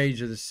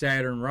stage of the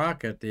Saturn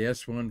rocket, the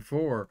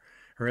S-14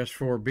 or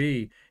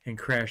S-4B, and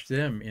crashed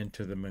them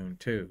into the moon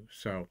too.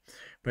 So,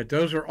 but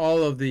those are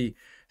all of the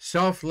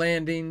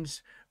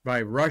self-landings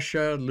by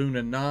Russia.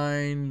 Luna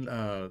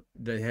 9,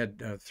 they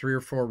had 3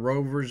 or 4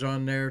 rovers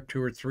on there.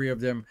 2 or 3 of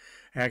them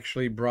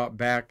actually brought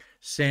back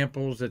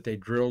samples that they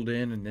drilled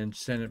in and then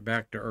sent it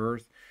back to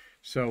Earth.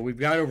 So we've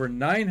got over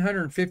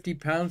 950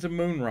 pounds of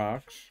moon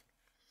rocks,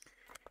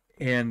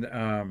 and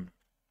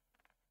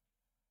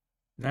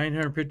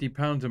 950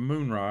 pounds of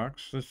moon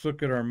rocks. Let's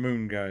look at our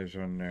moon guys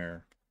on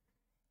there.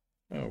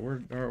 Oh,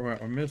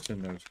 we're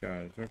missing those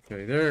guys.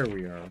 Okay, there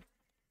we are.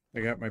 I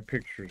got my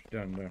pictures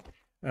done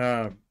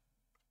though.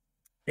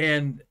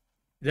 And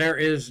there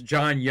is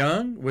John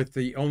Young with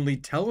the only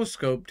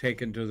telescope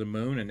taken to the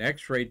moon, an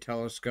X-ray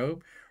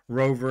telescope,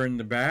 rover in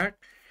the back.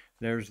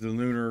 There's the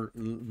lunar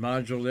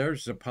module there.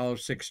 It's Apollo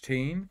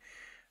 16.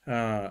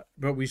 But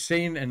we've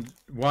seen and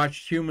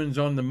watched humans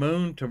on the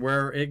moon to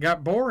where it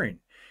got boring.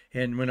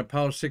 And when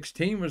Apollo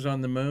 16 was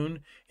on the moon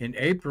in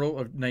April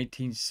of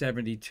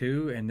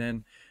 1972, and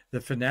then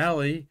the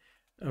finale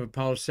of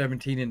Apollo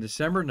 17 in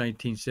December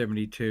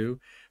 1972,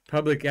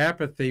 public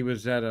apathy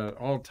was at an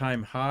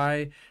all-time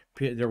high.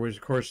 There was,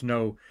 of course,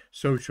 no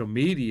social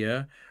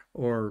media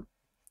or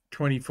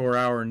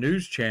 24-hour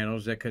news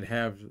channels that could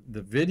have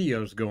the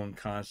videos going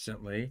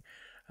constantly.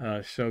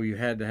 So you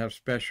had to have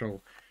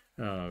special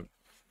to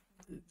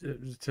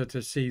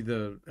see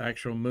the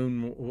actual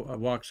moon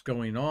walks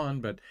going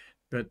on. But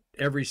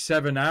every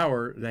 7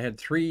 hour, they had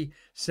 3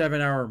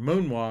 7-hour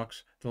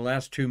moonwalks, the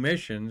last 2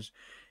 missions,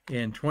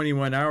 and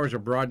 21 hours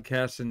of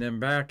broadcasting them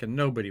back, and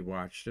nobody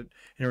watched it.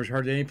 And there was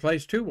hardly any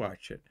place to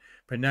watch it.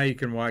 But now you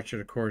can watch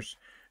it, of course,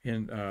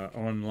 in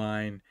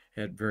online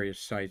at various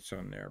sites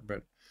on there.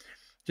 But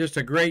just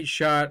a great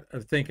shot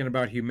of thinking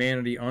about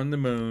humanity on the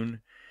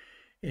moon,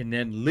 and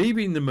then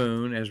leaving the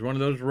moon as one of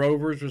those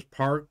rovers was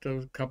parked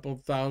a couple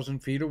of thousand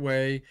feet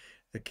away.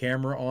 The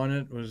camera on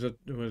it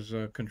was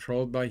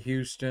controlled by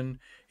Houston,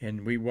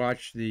 and we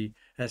watched the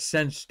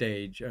ascent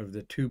stage of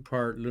the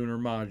 2-part lunar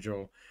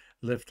module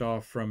lift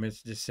off from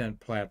its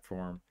descent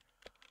platform.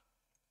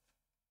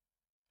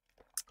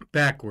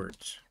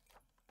 Backwards.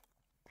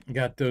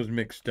 Got those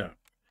mixed up.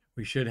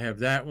 We should have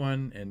that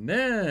one, and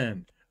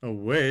then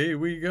away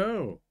we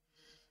go.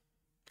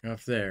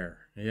 Up there.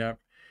 Yep.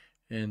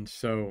 And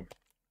so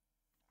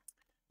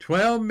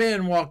 12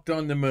 men walked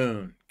on the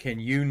moon.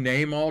 Can you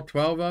name all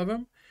 12 of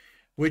them?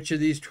 Which of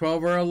these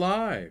 12 are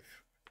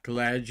alive?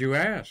 Glad you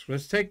asked.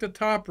 Let's take the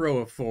top row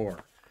of 4.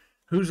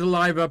 Who's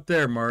alive up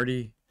there,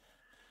 Marty?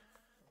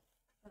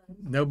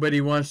 Nobody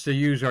wants to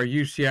use our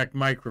UCAC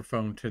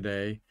microphone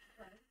today.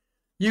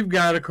 You've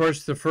got, of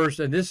course, the first,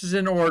 and this is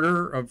in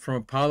order from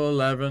Apollo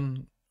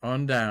 11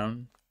 on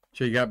down.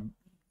 So you got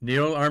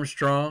Neil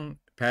Armstrong,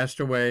 passed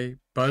away,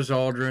 Buzz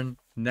Aldrin,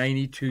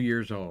 92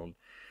 years old.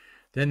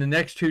 Then the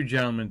next 2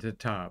 gentlemen to the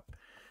top,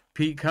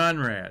 Pete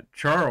Conrad,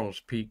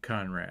 Charles Pete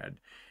Conrad,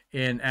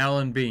 and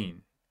Alan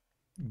Bean,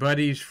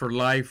 buddies for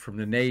life from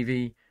the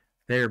Navy.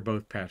 They are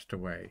both passed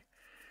away.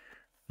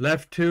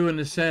 Left two in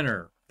the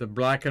center. The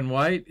black and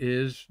white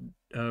is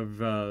of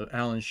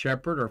Alan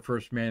Shepard, our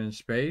first man in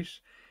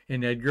space,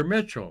 and Edgar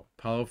Mitchell,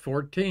 Apollo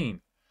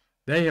 14.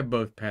 They have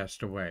both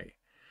passed away.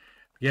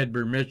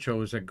 Edgar Mitchell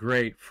was a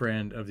great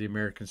friend of the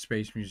American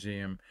Space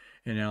Museum,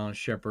 and Alan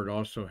Shepard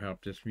also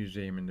helped this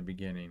museum in the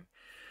beginning.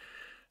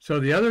 So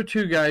the other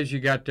two guys you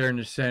got there in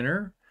the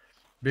center,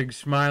 big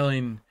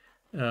smiling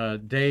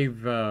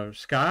Dave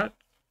Scott,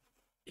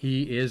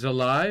 he is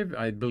alive.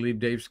 I believe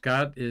Dave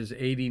Scott is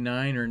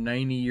 89 or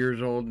 90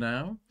 years old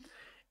now,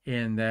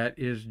 and that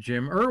is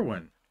Jim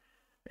Irwin.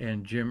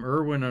 And Jim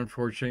Irwin,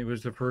 unfortunately,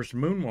 was the first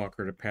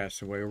moonwalker to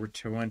pass away over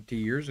 20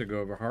 years ago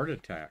of a heart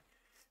attack.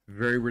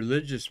 Very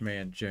religious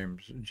man,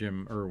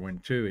 Jim Irwin,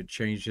 too. It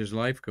changed his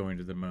life going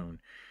to the moon.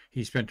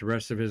 He spent the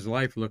rest of his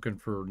life looking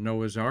for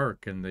Noah's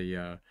Ark and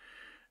the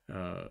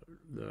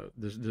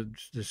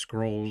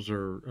scrolls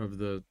or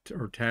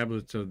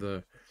tablets of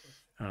the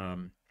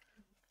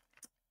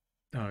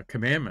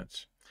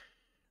commandments.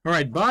 All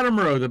right, bottom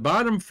row, the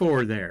bottom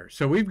four there.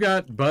 So we've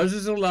got Buzz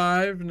is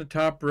alive in the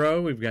top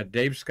row. We've got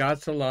Dave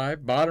Scott's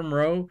alive. Bottom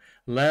row,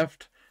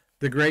 left,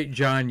 the great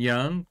John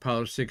Young,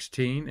 Apollo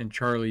 16, and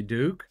Charlie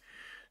Duke.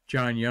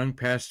 John Young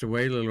passed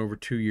away a little over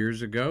 2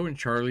 years ago, and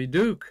Charlie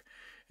Duke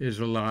is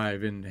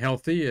alive and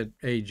healthy at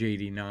age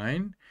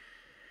 89.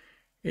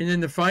 And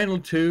then the final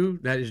two,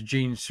 that is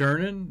Gene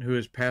Cernan, who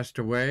has passed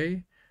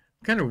away.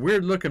 Kind of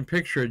weird looking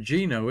picture of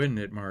Gino, isn't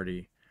it,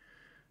 Marty?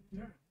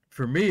 Yeah.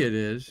 For me, it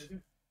is.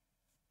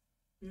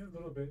 Yeah, a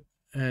little bit.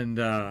 And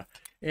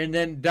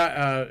then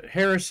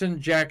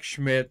Harrison Jack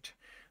Schmitt,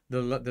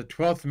 the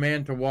 12th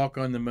man to walk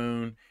on the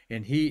moon,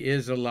 and he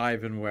is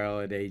alive and well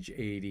at age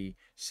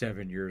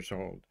 87 years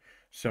old.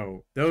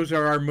 So those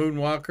are our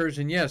moonwalkers,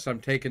 and yes, I'm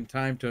taking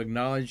time to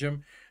acknowledge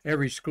them.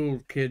 Every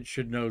school kid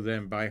should know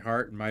them by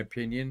heart, in my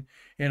opinion.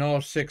 And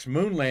all 6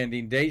 moon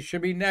landing dates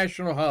should be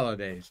national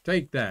holidays.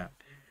 Take that.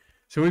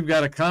 So we've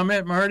got a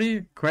comment,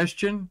 Marty,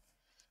 question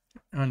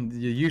on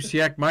the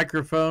UCAC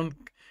microphone.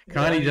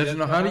 Connie doesn't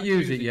know how to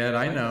use it yet,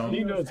 I know.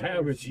 She knows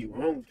how, but she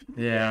won't.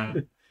 Yeah.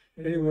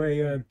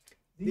 Anyway,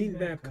 Dean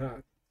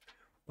Babcock,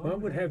 what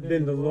would have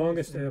been the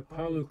longest an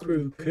Apollo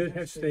crew could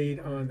have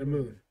stayed on the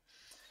moon?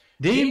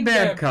 Dean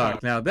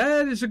Babcock. Now,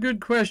 that is a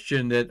good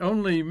question that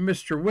only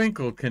Mr.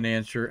 Winkle can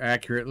answer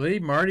accurately.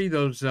 Marty,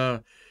 those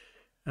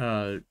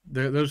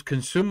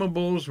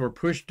consumables were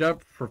pushed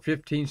up for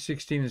 15,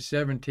 16, and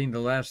 17, the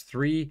last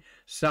 3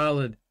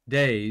 solid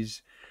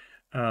days.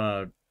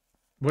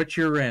 What's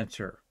your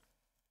answer?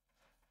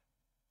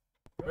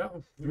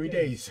 Well, 3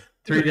 days.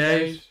 3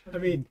 days? I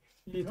mean,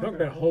 you talk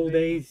about whole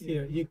days.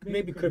 You know, you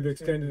maybe could have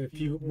extended a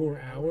few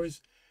more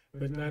hours,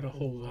 but not a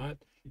whole lot.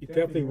 You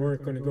definitely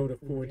weren't going to go to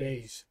 4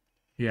 days.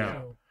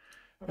 Yeah. So,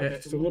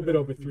 it's a little bit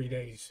over 3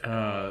 days.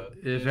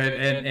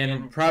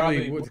 And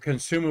probably the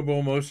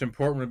consumable most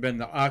important would have been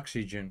the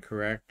oxygen,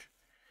 correct?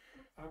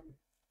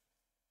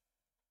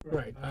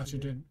 Right,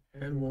 oxygen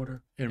and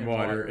water. And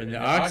water. And the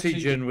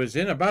oxygen was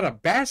in about a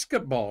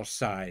basketball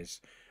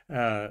size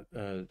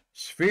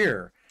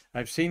sphere.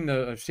 I've seen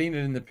it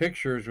in the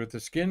pictures with the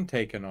skin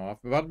taken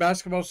off. About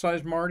basketball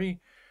size, Marty?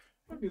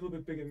 Probably a little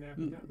bit bigger than that.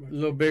 Not much. A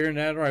little bigger than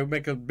that, or I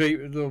make a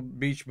little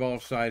beach ball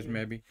size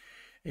maybe.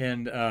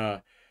 And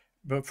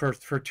but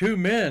for 2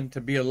 men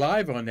to be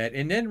alive on that,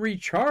 and then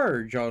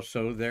recharge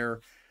also their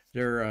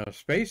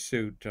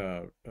spacesuit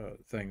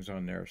things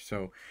on there.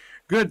 So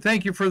good,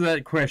 thank you for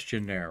that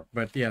question there.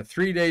 But yeah,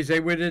 3 days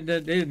they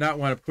did not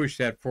want to push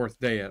that 4th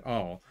day at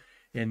all.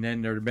 And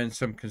then there had been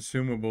some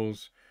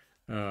consumables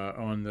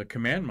on the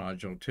command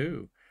module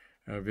too,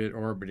 of it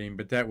orbiting,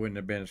 but that wouldn't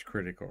have been as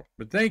critical.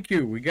 But thank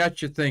you, we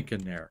got you thinking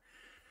there.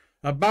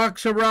 A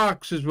box of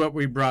rocks is what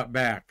we brought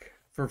back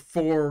for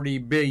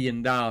 $40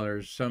 billion.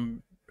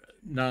 Some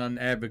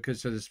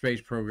non-advocates of the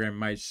space program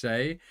might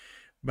say,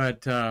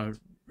 but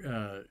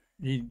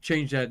you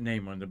change that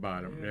name on the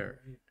bottom there.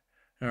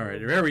 All right,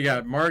 there we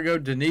got Margot,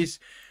 Denise.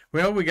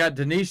 Well, we got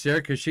Denise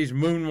there because she's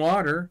moon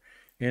water,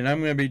 and I'm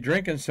going to be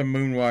drinking some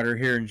moon water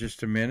here in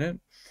just a minute.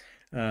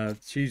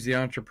 She's the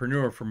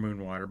entrepreneur for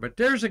Moonwater. But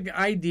there's an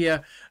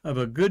idea of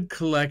a good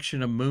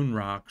collection of moon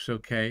rocks,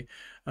 okay?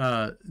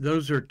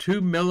 Those are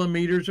 2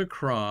 millimeters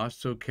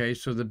across, okay?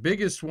 So the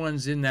biggest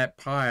ones in that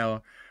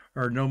pile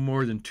are no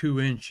more than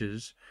 2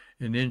 inches,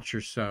 an inch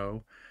or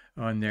so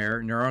on there.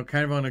 And they're all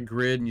kind of on a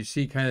grid, and you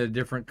see kind of the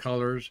different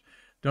colors.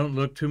 Don't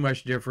look too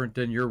much different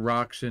than your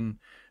rocks in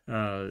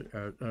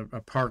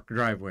a park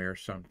driveway or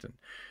something.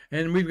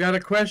 And we've got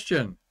a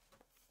question.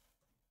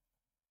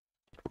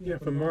 Yeah,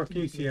 from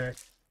MarQ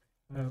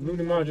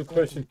lunar module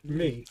question for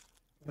me.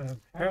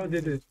 How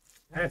did the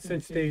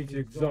ascent stage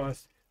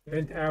exhaust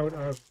vent out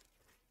of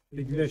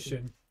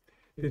ignition?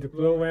 Did it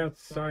blow out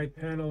side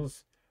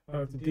panels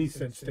of the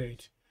descent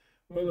stage?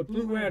 Well, it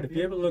blew out. If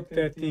you ever looked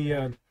at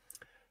the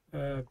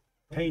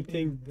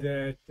painting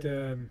that,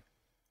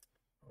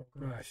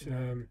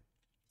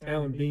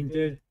 Alan Bean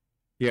did,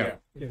 Yeah.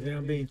 Yeah,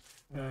 I mean,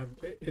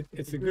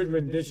 it's a good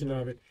rendition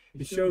of it.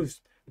 It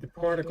shows the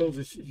particles.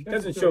 It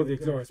doesn't show the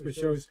exhaust, but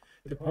shows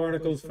the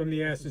particles from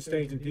the ascent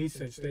stage and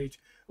descent stage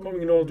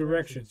going in all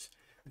directions.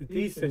 The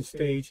descent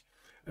stage,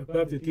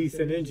 above the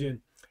descent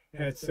engine,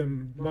 had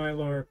some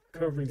mylar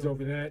coverings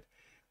over that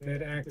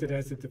acted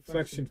as a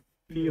deflection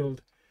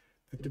field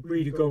for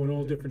debris to go in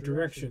all different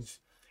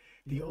directions.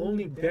 The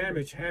only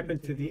damage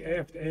happened to the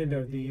aft end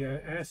of the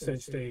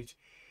ascent stage.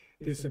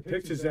 There's some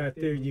pictures out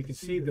there. You can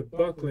see the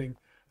buckling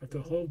of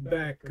the whole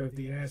back of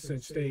the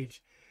ascent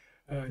stage.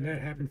 And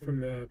that happened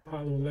from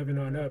Apollo 11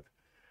 on up.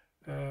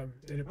 And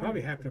it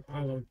probably happened to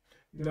Apollo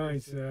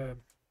 9's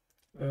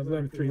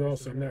 11-3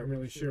 also. I'm not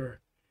really sure.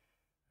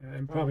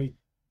 And probably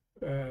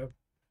 11-4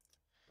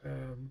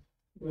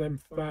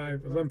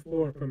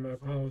 from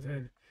Apollo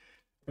 10.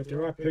 But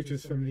there are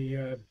pictures from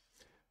the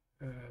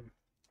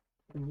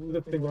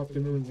lifting off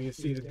the moon where you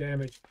see the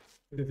damage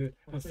to the,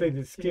 I'll say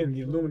the skin,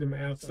 the aluminum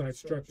outside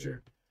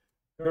structure,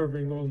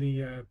 covering all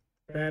the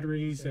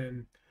batteries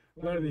and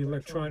a lot of the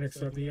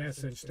electronics of the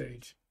ascent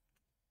stage.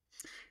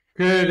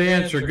 Good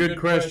answer. Good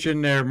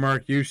question there,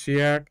 Mark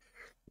Usiak.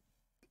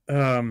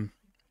 Yes,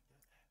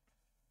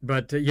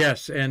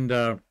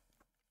 and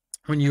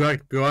when you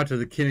go out to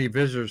the Kennedy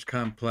Visitors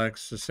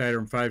Complex, the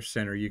Saturn V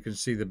Center, you can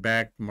see the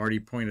back. Marty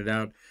pointed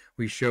out,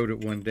 we showed it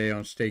one day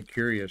on Stay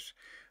Curious,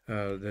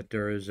 that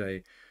there is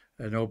an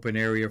open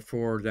area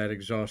for that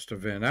exhaust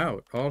vent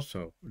out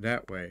also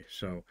that way.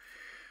 So,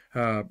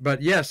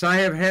 but yes, I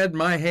have had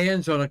my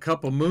hands on a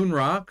couple moon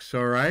rocks,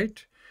 all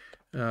right,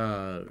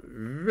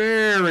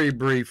 very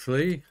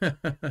briefly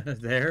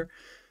there.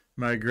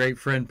 My great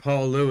friend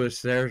Paul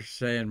Lewis there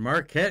saying,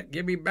 Marquette,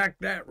 give me back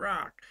that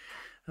rock.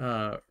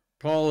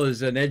 Paul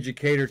is an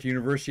educator at the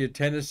University of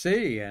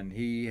Tennessee, and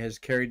he has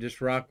carried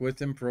this rock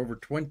with him for over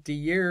 20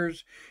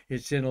 years.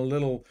 It's in a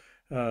little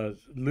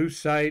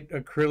lucite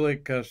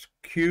acrylic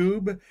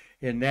cube,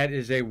 and that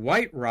is a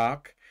white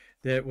rock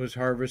that was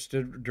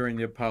harvested during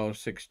the Apollo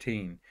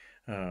 16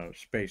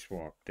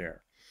 spacewalk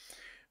there.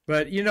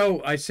 But, you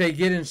know, I say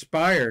get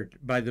inspired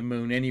by the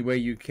moon any way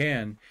you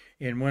can.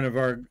 And one of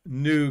our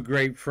new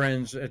great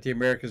friends at the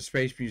American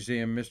Space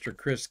Museum, Mr.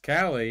 Chris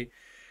Calley,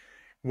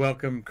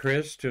 welcome,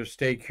 Chris, to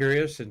Stay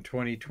Curious in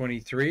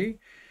 2023.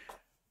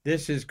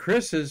 This is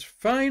Chris's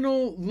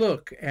final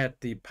look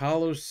at the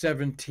Apollo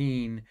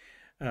 17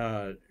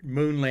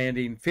 moon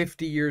landing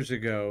 50 years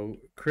ago.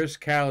 Chris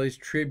Calley's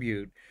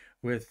tribute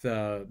with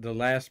the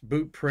last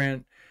boot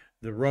print,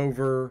 the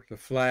rover, the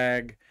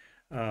flag.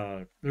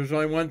 There's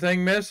only one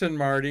thing missing,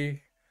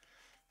 Marty,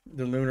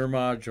 the lunar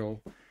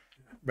module.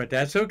 But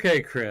that's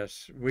okay,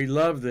 Chris. We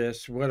love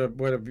this. What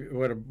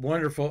a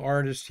wonderful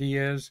artist he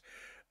is.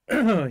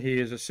 He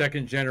is a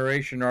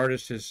second-generation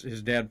artist.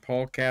 His dad,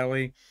 Paul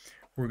Calley.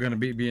 We're going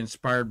to be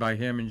inspired by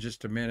him in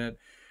just a minute.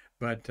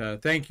 But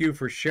thank you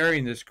for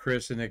sharing this,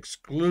 Chris, an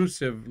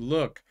exclusive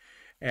look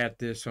at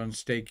this on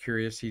Stay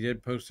Curious. He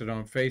did post it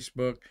on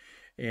Facebook,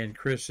 and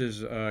Chris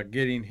is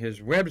getting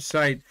his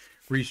website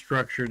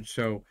restructured,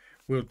 so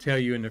we'll tell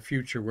you in the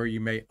future where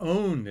you may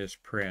own this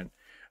print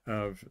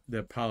of the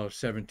Apollo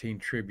 17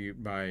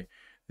 tribute by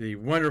the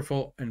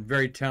wonderful and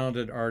very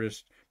talented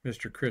artist,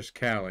 Mr. Chris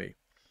Calley.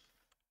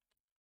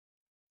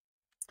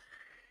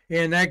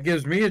 And that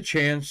gives me a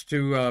chance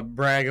to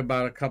brag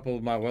about a couple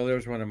of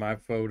there's one of my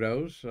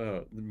photos,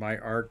 my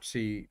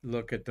artsy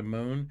look at the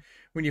moon.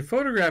 When you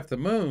photograph the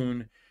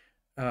moon,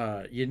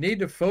 you need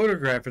to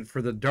photograph it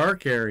for the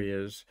dark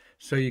areas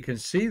so you can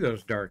see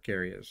those dark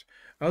areas.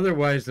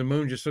 Otherwise, the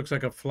moon just looks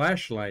like a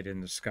flashlight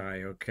in the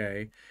sky,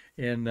 okay?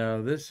 And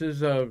this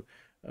is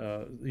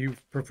you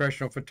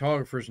professional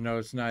photographers know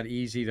it's not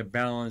easy to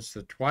balance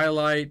the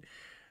twilight,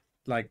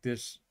 like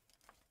this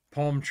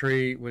palm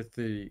tree with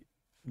the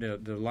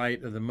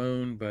light of the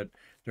moon, but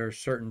there are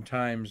certain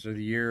times of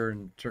the year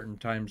and certain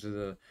times of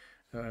the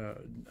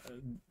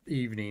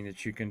evening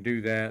that you can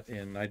do that,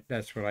 and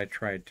that's what I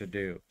tried to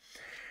do.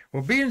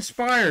 Well, be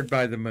inspired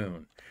by the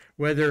moon,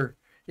 whether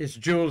it's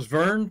Jules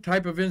Verne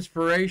type of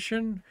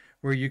inspiration,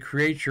 where you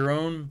create your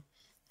own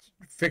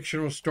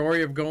fictional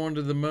story of going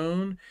to the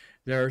moon.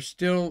 There are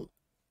still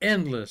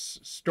endless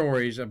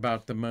stories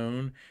about the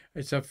moon.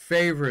 It's a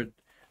favorite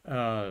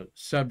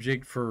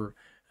subject for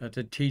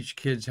to teach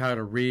kids how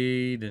to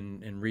read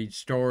and read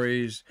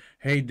stories.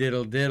 Hey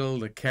Diddle Diddle,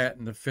 the cat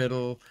and the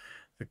fiddle,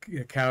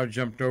 the cow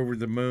jumped over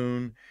the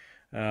moon.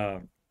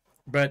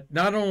 But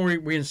not only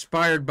are we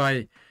inspired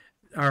by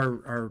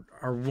our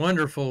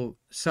wonderful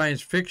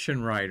science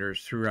fiction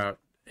writers throughout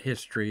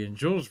history, and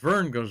Jules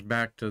Verne goes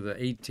back to the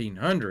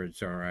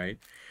 1800s, all right,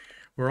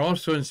 we're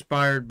also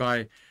inspired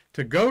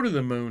to go to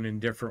the moon in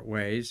different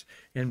ways.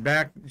 And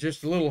back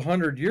just a little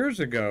 100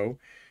 years ago,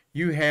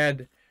 you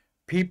had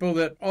people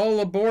that all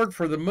aboard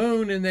for the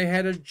moon, and they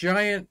had a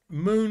giant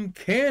moon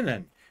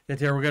cannon that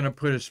they were going to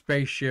put a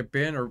spaceship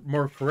in, or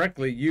more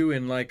correctly, you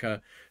in like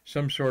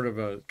some sort of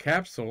a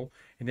capsule,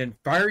 and then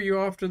fire you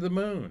off to the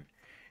moon.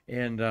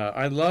 And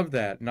I love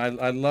that, and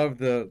I love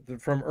the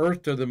From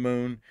Earth to the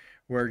Moon,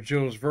 where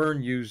Jules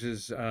Verne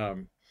uses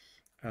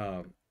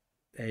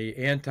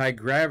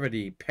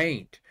anti-gravity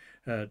paint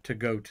to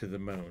go to the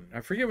moon.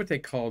 I forget what they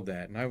called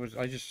that, and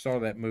I just saw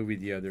that movie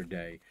the other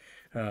day.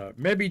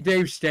 Maybe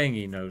Dave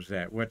Stange knows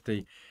that, what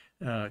they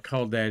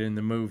called that in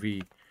the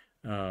movie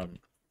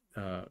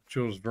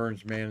Jules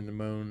Verne's Man in the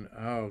Moon.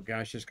 Oh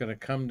gosh, it's going to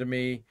come to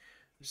me.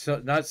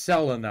 So, not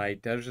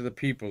selenite. Those are the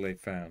people they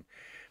found.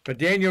 But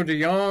Daniel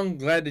DeYoung,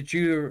 glad that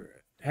you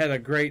had a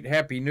great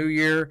Happy New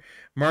Year.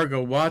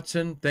 Margot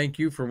Watson, thank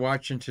you for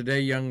watching today,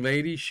 young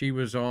lady. She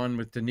was on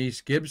with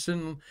Denise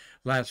Gibson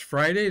last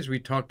Friday as we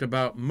talked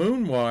about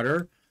moon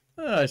water.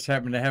 I just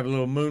happen to have a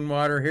little moon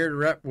water here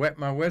to wet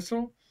my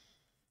whistle.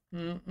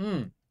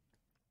 And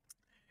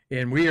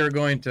we are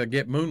going to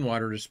get moon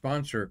water to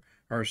sponsor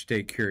our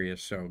Stay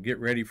Curious, so get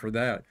ready for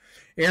that.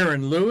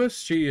 Erin Lewis,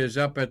 she is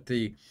up at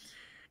the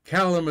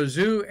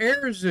Kalamazoo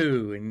Air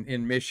Zoo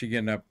in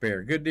Michigan up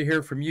there. Good to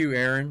hear from you,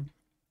 Erin.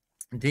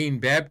 Dean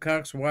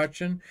Babcock's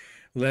watching.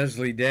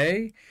 Leslie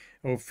Day.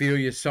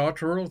 Ophelia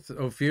Sauterell.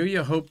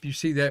 Ophelia, hope you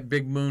see that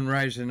big moon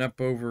rising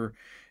up over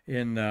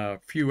in a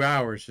few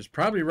hours. It's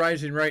probably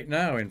rising right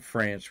now in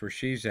France where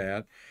she's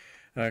at.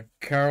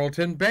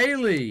 Carlton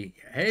Bailey.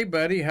 Hey,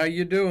 buddy, how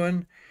you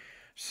doing?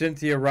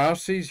 Cynthia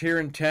Rossi's here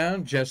in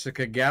town.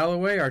 Jessica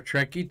Galloway, our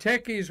Trekkie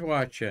Techies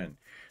watching.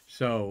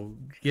 So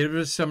give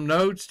us some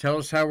notes. Tell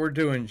us how we're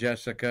doing,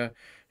 Jessica.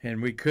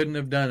 And we couldn't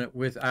have done it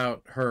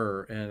without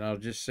her. And I'll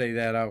just say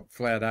that out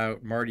flat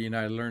out. Marty and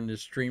I learned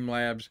this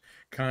Streamlabs.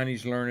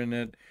 Connie's learning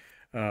it.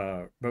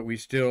 But we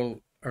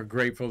still are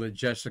grateful that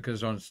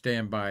Jessica's on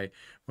standby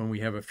when we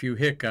have a few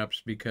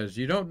hiccups, because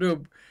you don't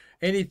do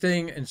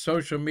anything in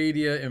social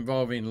media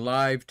involving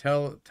live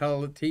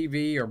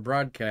TV or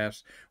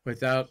broadcasts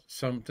without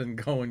something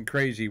going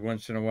crazy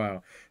once in a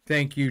while.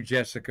 Thank you,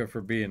 Jessica,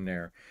 for being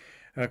there.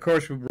 Of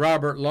course,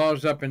 Robert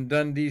Laws up in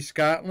Dundee,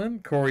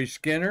 Scotland, Corey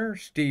Skinner,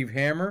 Steve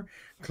Hammer,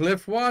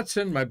 Cliff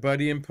Watson, my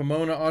buddy in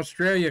Pomona,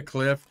 Australia.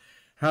 Cliff,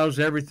 how's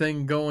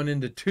everything going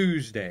into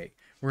Tuesday?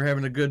 We're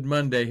having a good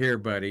Monday here,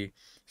 buddy.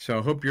 So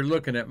I hope you're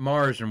looking at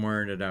Mars and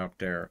wearing it out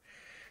there.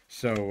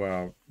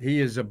 So he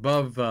is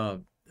above,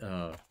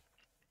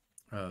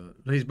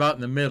 he's about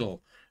in the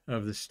middle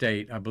of the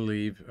state, I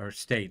believe, or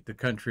state, the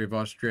country of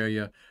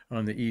Australia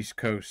on the East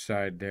Coast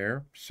side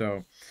there.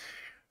 So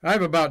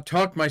I've about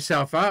talked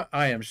myself out.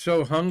 I am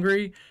so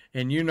hungry,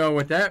 and you know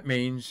what that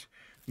means.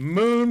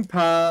 Moon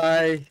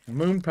pie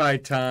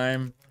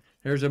time.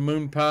 There's a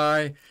moon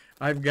pie.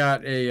 I've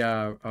got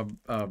a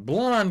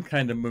blonde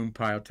kind of moon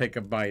pie. I'll take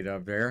a bite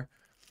of there.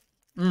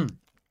 Give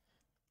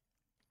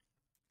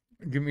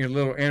me a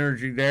little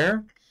energy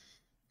there.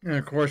 And,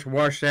 of course,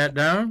 wash that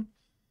down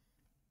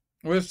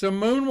with some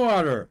moon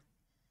water.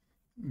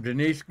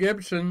 Denise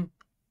Gibson,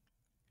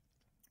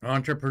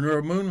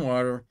 Entrepreneur Moon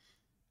Water.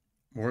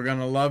 We're going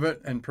to love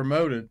it and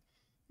promote it.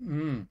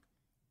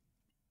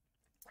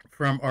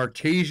 From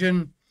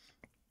artesian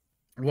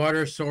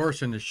water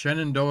source in the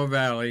Shenandoah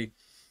Valley.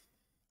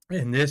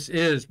 And this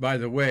is, by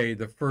the way,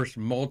 the first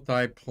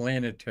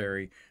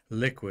multi-planetary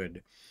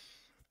liquid.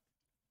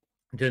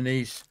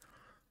 Denise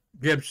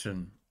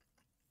Gibson,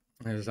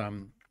 as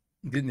I'm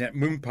getting that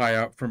moon pie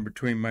out from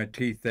between my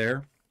teeth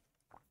there.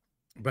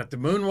 But the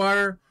moon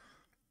water,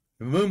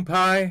 the moon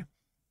pie,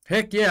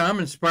 heck yeah, I'm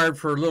inspired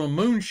for a little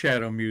moon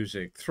shadow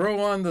music.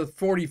 Throw on the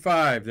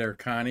 45 there,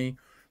 Connie.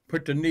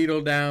 Put the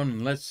needle down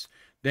and let's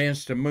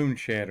dance to moon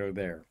shadow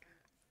there.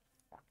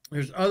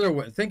 There's other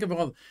ways. Think of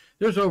all,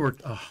 there's over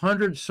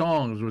 100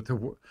 songs with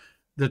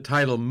the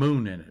title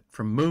Moon in it.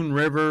 From Moon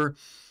River,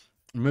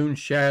 Moon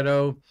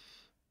Shadow,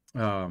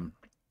 Moon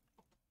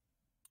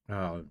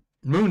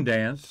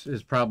Dance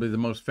is probably the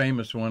most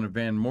famous one of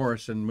Van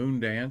Morrison,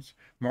 Moon Dance.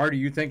 Marty,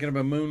 you thinking of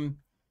a moon?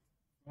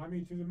 Fly Me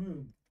to the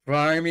Moon.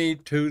 Fly Me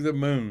to the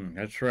Moon.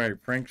 That's right,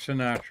 Frank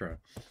Sinatra.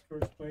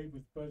 First played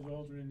with Buzz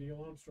Aldrin and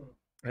Neil Armstrong.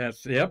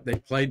 Yep, they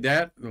played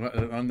that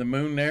on the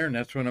moon there, and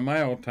that's one of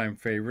my all-time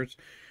favorites.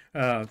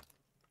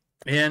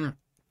 And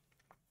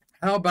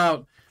how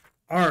about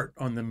art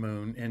on the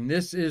moon? And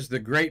this is the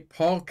great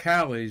Paul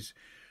Calley's.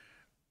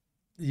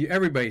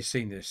 Everybody's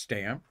seen this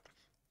stamp,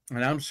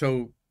 and I'm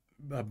so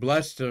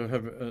blessed to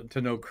have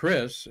to know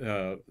Chris,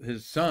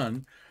 his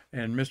son,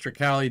 and Mr.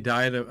 Calley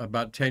died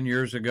about 10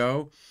 years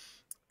ago.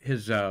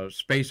 His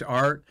space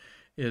art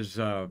is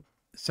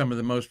some of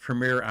the most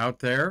premier out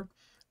there.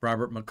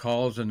 Robert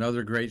McCall is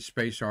another great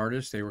space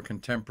artist. They were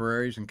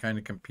contemporaries and kind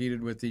of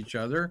competed with each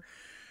other.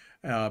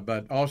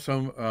 But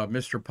also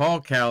Mr. Paul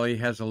Calley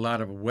has a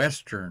lot of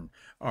Western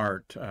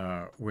art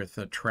with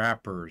the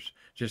trappers.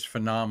 Just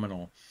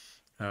phenomenal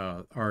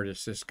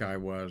artist this guy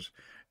was.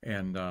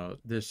 And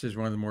this is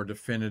one of the more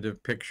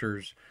definitive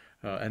pictures,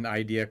 an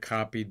idea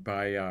copied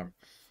by,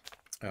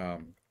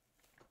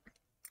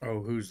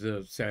 who's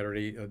the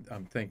Saturday?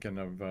 I'm thinking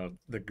of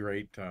the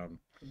great...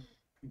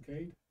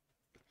 Kincaid?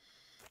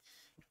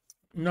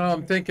 No,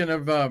 I'm thinking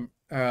of the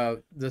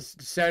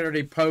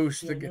Saturday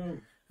Post,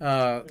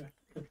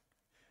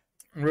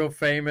 real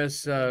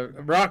famous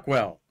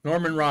Rockwell,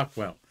 Norman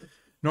Rockwell.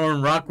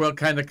 Norman Rockwell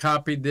kind of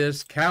copied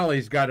this.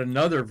 Calley's got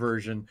another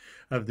version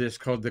of this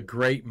called The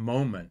Great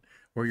Moment,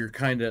 where you're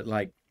kind of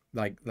like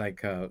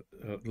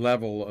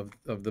level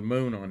of the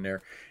moon on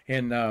there.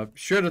 And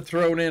should have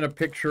thrown in a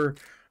picture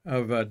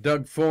of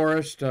Doug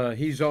Forrest.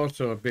 He's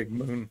also a big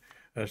moon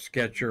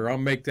sketcher. I'll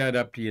make that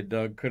up to you,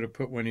 Doug. Could have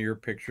put one of your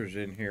pictures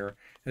in here,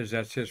 as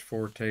that's his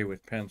forte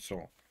with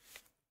pencil.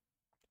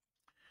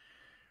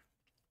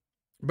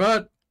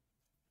 But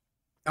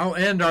I'll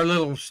end our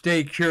little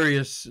stay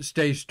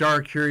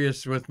star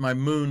curious with my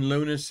moon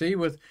lunacy,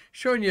 with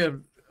showing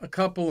you a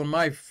couple of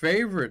my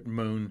favorite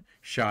moon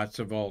shots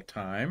of all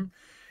time.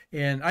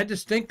 And I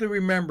distinctly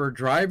remember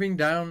driving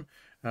down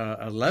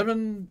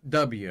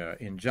 11W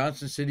in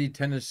Johnson City,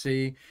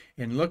 Tennessee,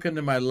 and looking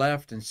to my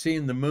left and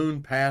seeing the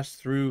moon pass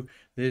through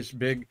this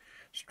big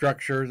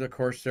structure. Of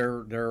course,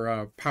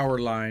 they're power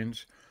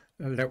lines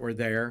that were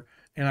there.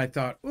 And I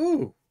thought,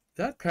 ooh,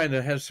 that kind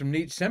of has some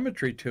neat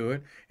symmetry to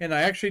it. And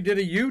I actually did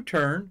a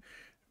U-turn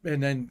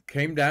and then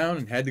came down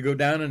and had to go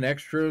down an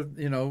extra,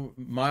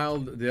 mile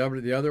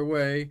the other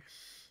way.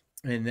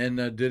 And then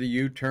did a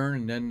U-turn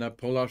and then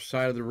pulled off the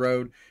side of the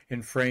road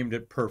and framed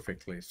it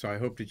perfectly. So I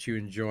hope that you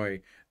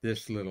enjoy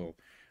this little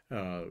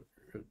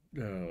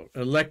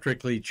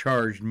electrically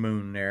charged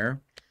moon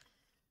there.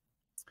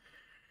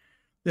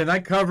 Then I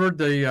covered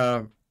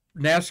the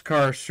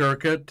NASCAR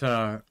circuit,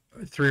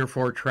 3 or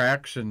 4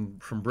 tracks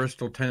from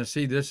Bristol,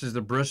 Tennessee. This is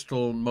the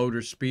Bristol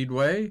Motor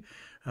Speedway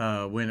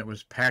when it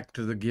was packed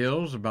to the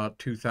gills, about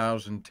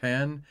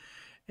 2010.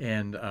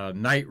 And a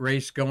night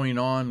race going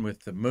on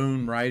with the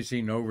moon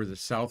rising over the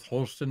South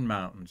Holston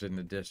Mountains in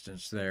the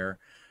distance there.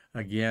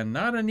 Again,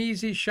 not an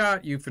easy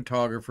shot, you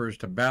photographers,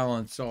 to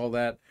balance all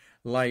that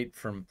light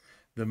from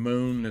the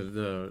moon,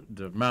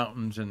 the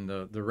mountains, and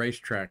the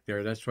racetrack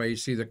there. That's why you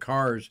see the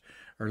cars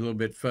are a little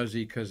bit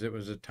fuzzy, because it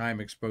was a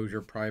time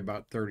exposure, probably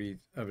about 30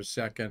 of a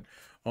second.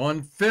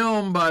 On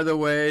film, by the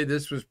way,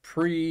 this was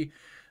I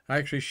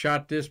actually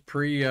shot this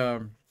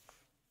pre-digital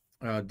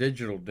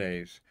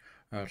days.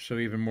 So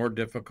even more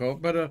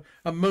difficult, but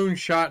a moon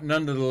shot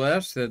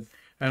nonetheless that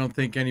I don't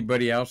think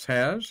anybody else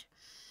has.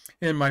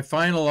 And my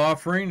final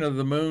offering of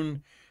the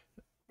moon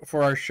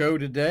for our show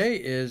today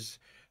is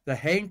the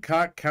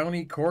Hancock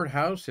County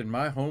Courthouse in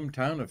my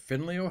hometown of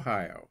Findlay,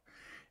 Ohio.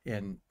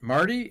 And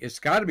Marty, it's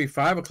got to be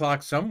 5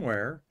 o'clock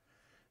somewhere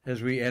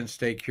as we end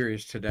Stay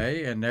Curious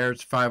today. And there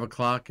it's 5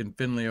 o'clock in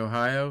Findlay,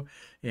 Ohio.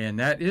 And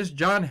that is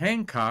John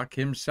Hancock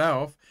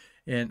himself.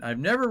 And I've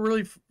never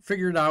really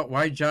figured out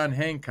why John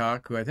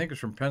Hancock, who I think is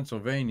from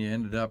Pennsylvania,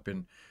 ended up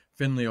in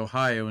Findlay,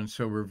 Ohio, and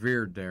so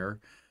revered there.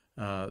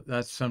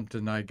 That's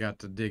something I got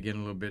to dig in a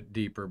little bit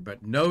deeper.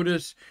 But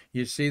notice,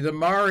 you see the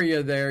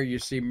Maria there, you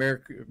see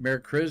Mare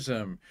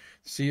Chrism,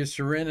 Sea of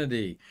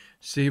Serenity,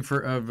 Sea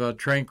of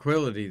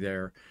Tranquility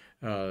there,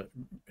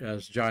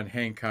 as John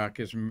Hancock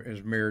is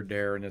mirrored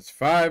there, and it's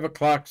 5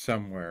 o'clock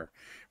somewhere.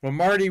 Well,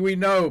 Marty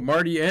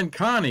and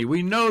Connie,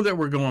 we know that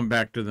we're going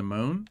back to the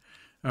moon.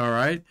 All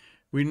right.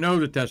 We know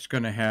that that's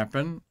going to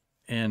happen.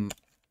 And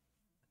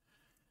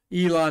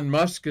Elon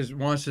Musk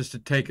wants us to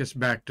take us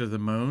back to the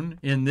moon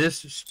in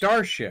this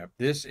Starship.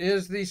 This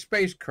is the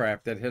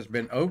spacecraft that has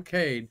been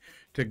okayed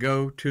to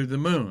go to the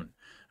moon.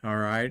 All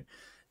right.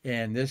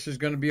 And this is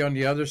going to be on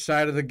the other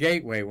side of the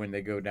gateway when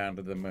they go down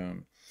to the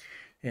moon.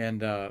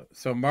 And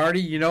so,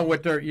 Marty, you know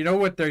what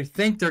they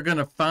think they're going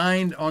to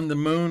find on the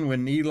moon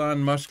when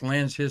Elon Musk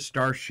lands his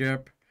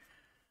Starship?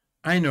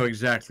 I know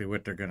exactly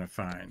what they're going to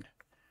find.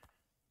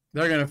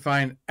 They're going to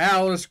find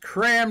Alice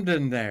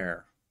Cramden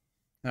there.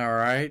 All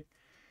right.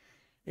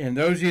 And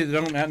those of you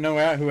that don't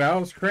know who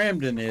Alice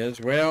Cramden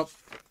is, well,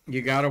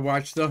 you got to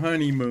watch The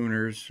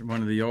Honeymooners,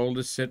 one of the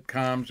oldest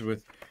sitcoms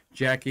with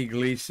Jackie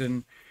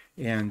Gleason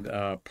and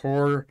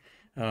poor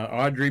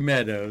Audrey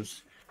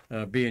Meadows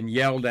being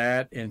yelled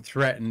at and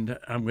threatened,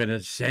 "I'm going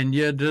to send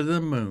you to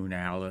the moon,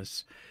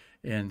 Alice."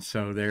 And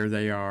so there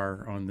they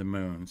are on the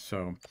moon.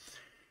 So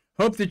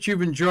hope that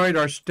you've enjoyed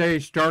our Stay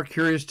Star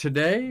Curious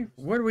today.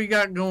 What do we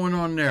got going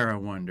on there, I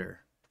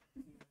wonder?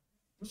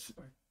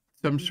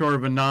 Some sort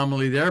of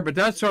anomaly there, but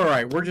that's all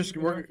right.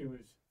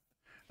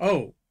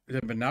 Oh,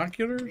 the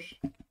binoculars?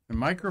 The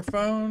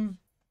microphone?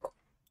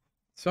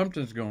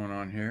 Something's going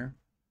on here.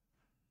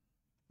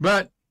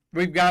 But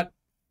we've got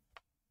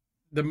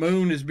the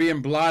moon is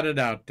being blotted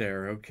out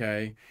there,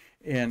 okay?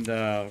 And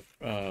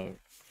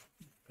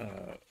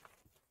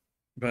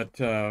But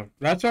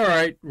that's all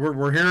right.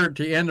 We're here at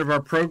the end of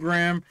our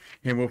program,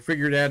 and we'll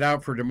figure that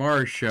out for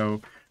tomorrow's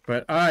show.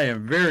 But I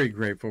am very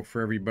grateful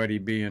for everybody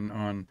being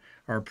on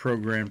our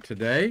program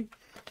today,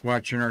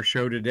 watching our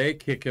show today,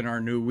 kicking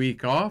our new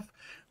week off.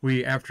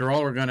 We, after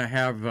all, are going to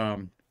have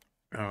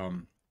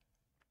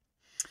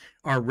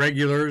our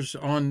regulars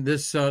on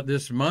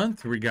this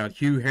month. We got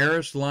Hugh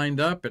Harris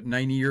lined up at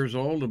 90 years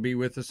old to be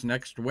with us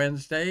next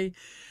Wednesday.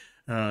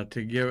 And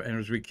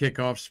as we kick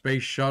off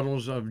Space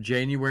Shuttles of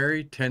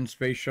January, 10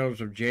 Space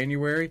Shuttles of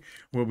January,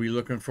 we'll be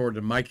looking forward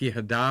to Mikey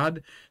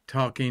Haddad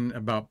talking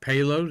about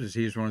payloads, as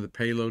he's one of the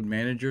payload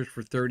managers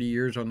for 30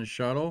 years on the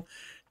shuttle.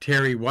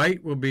 Terry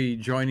White will be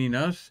joining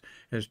us,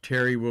 as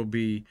Terry will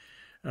be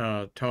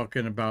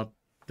talking about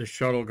the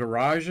shuttle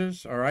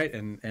garages, all right?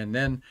 And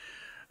then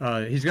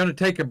He's going to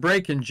take a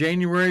break in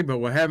January, but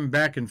we'll have him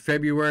back in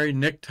February.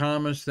 Nick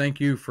Thomas,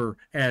 thank you for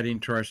adding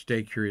to our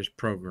Stay Curious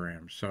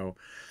program. So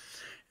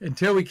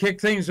until we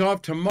kick things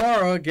off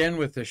tomorrow, again,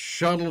 with the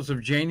shuttles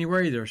of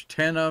January, there's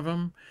 10 of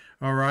them,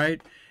 all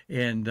right?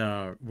 And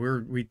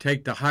we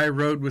take the high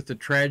road with the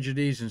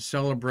tragedies and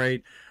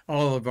celebrate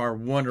all of our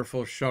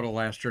wonderful shuttle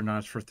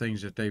astronauts for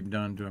things that they've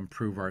done to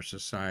improve our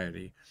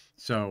society.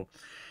 So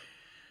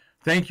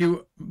thank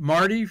you,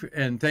 Marty,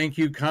 and thank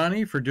you,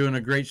 Connie, for doing a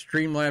great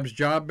Streamlabs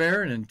job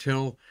there. And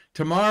until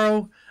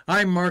tomorrow,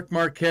 I'm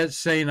Marquette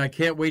saying I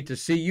can't wait to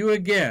see you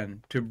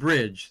again to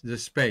bridge the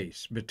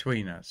space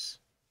between us.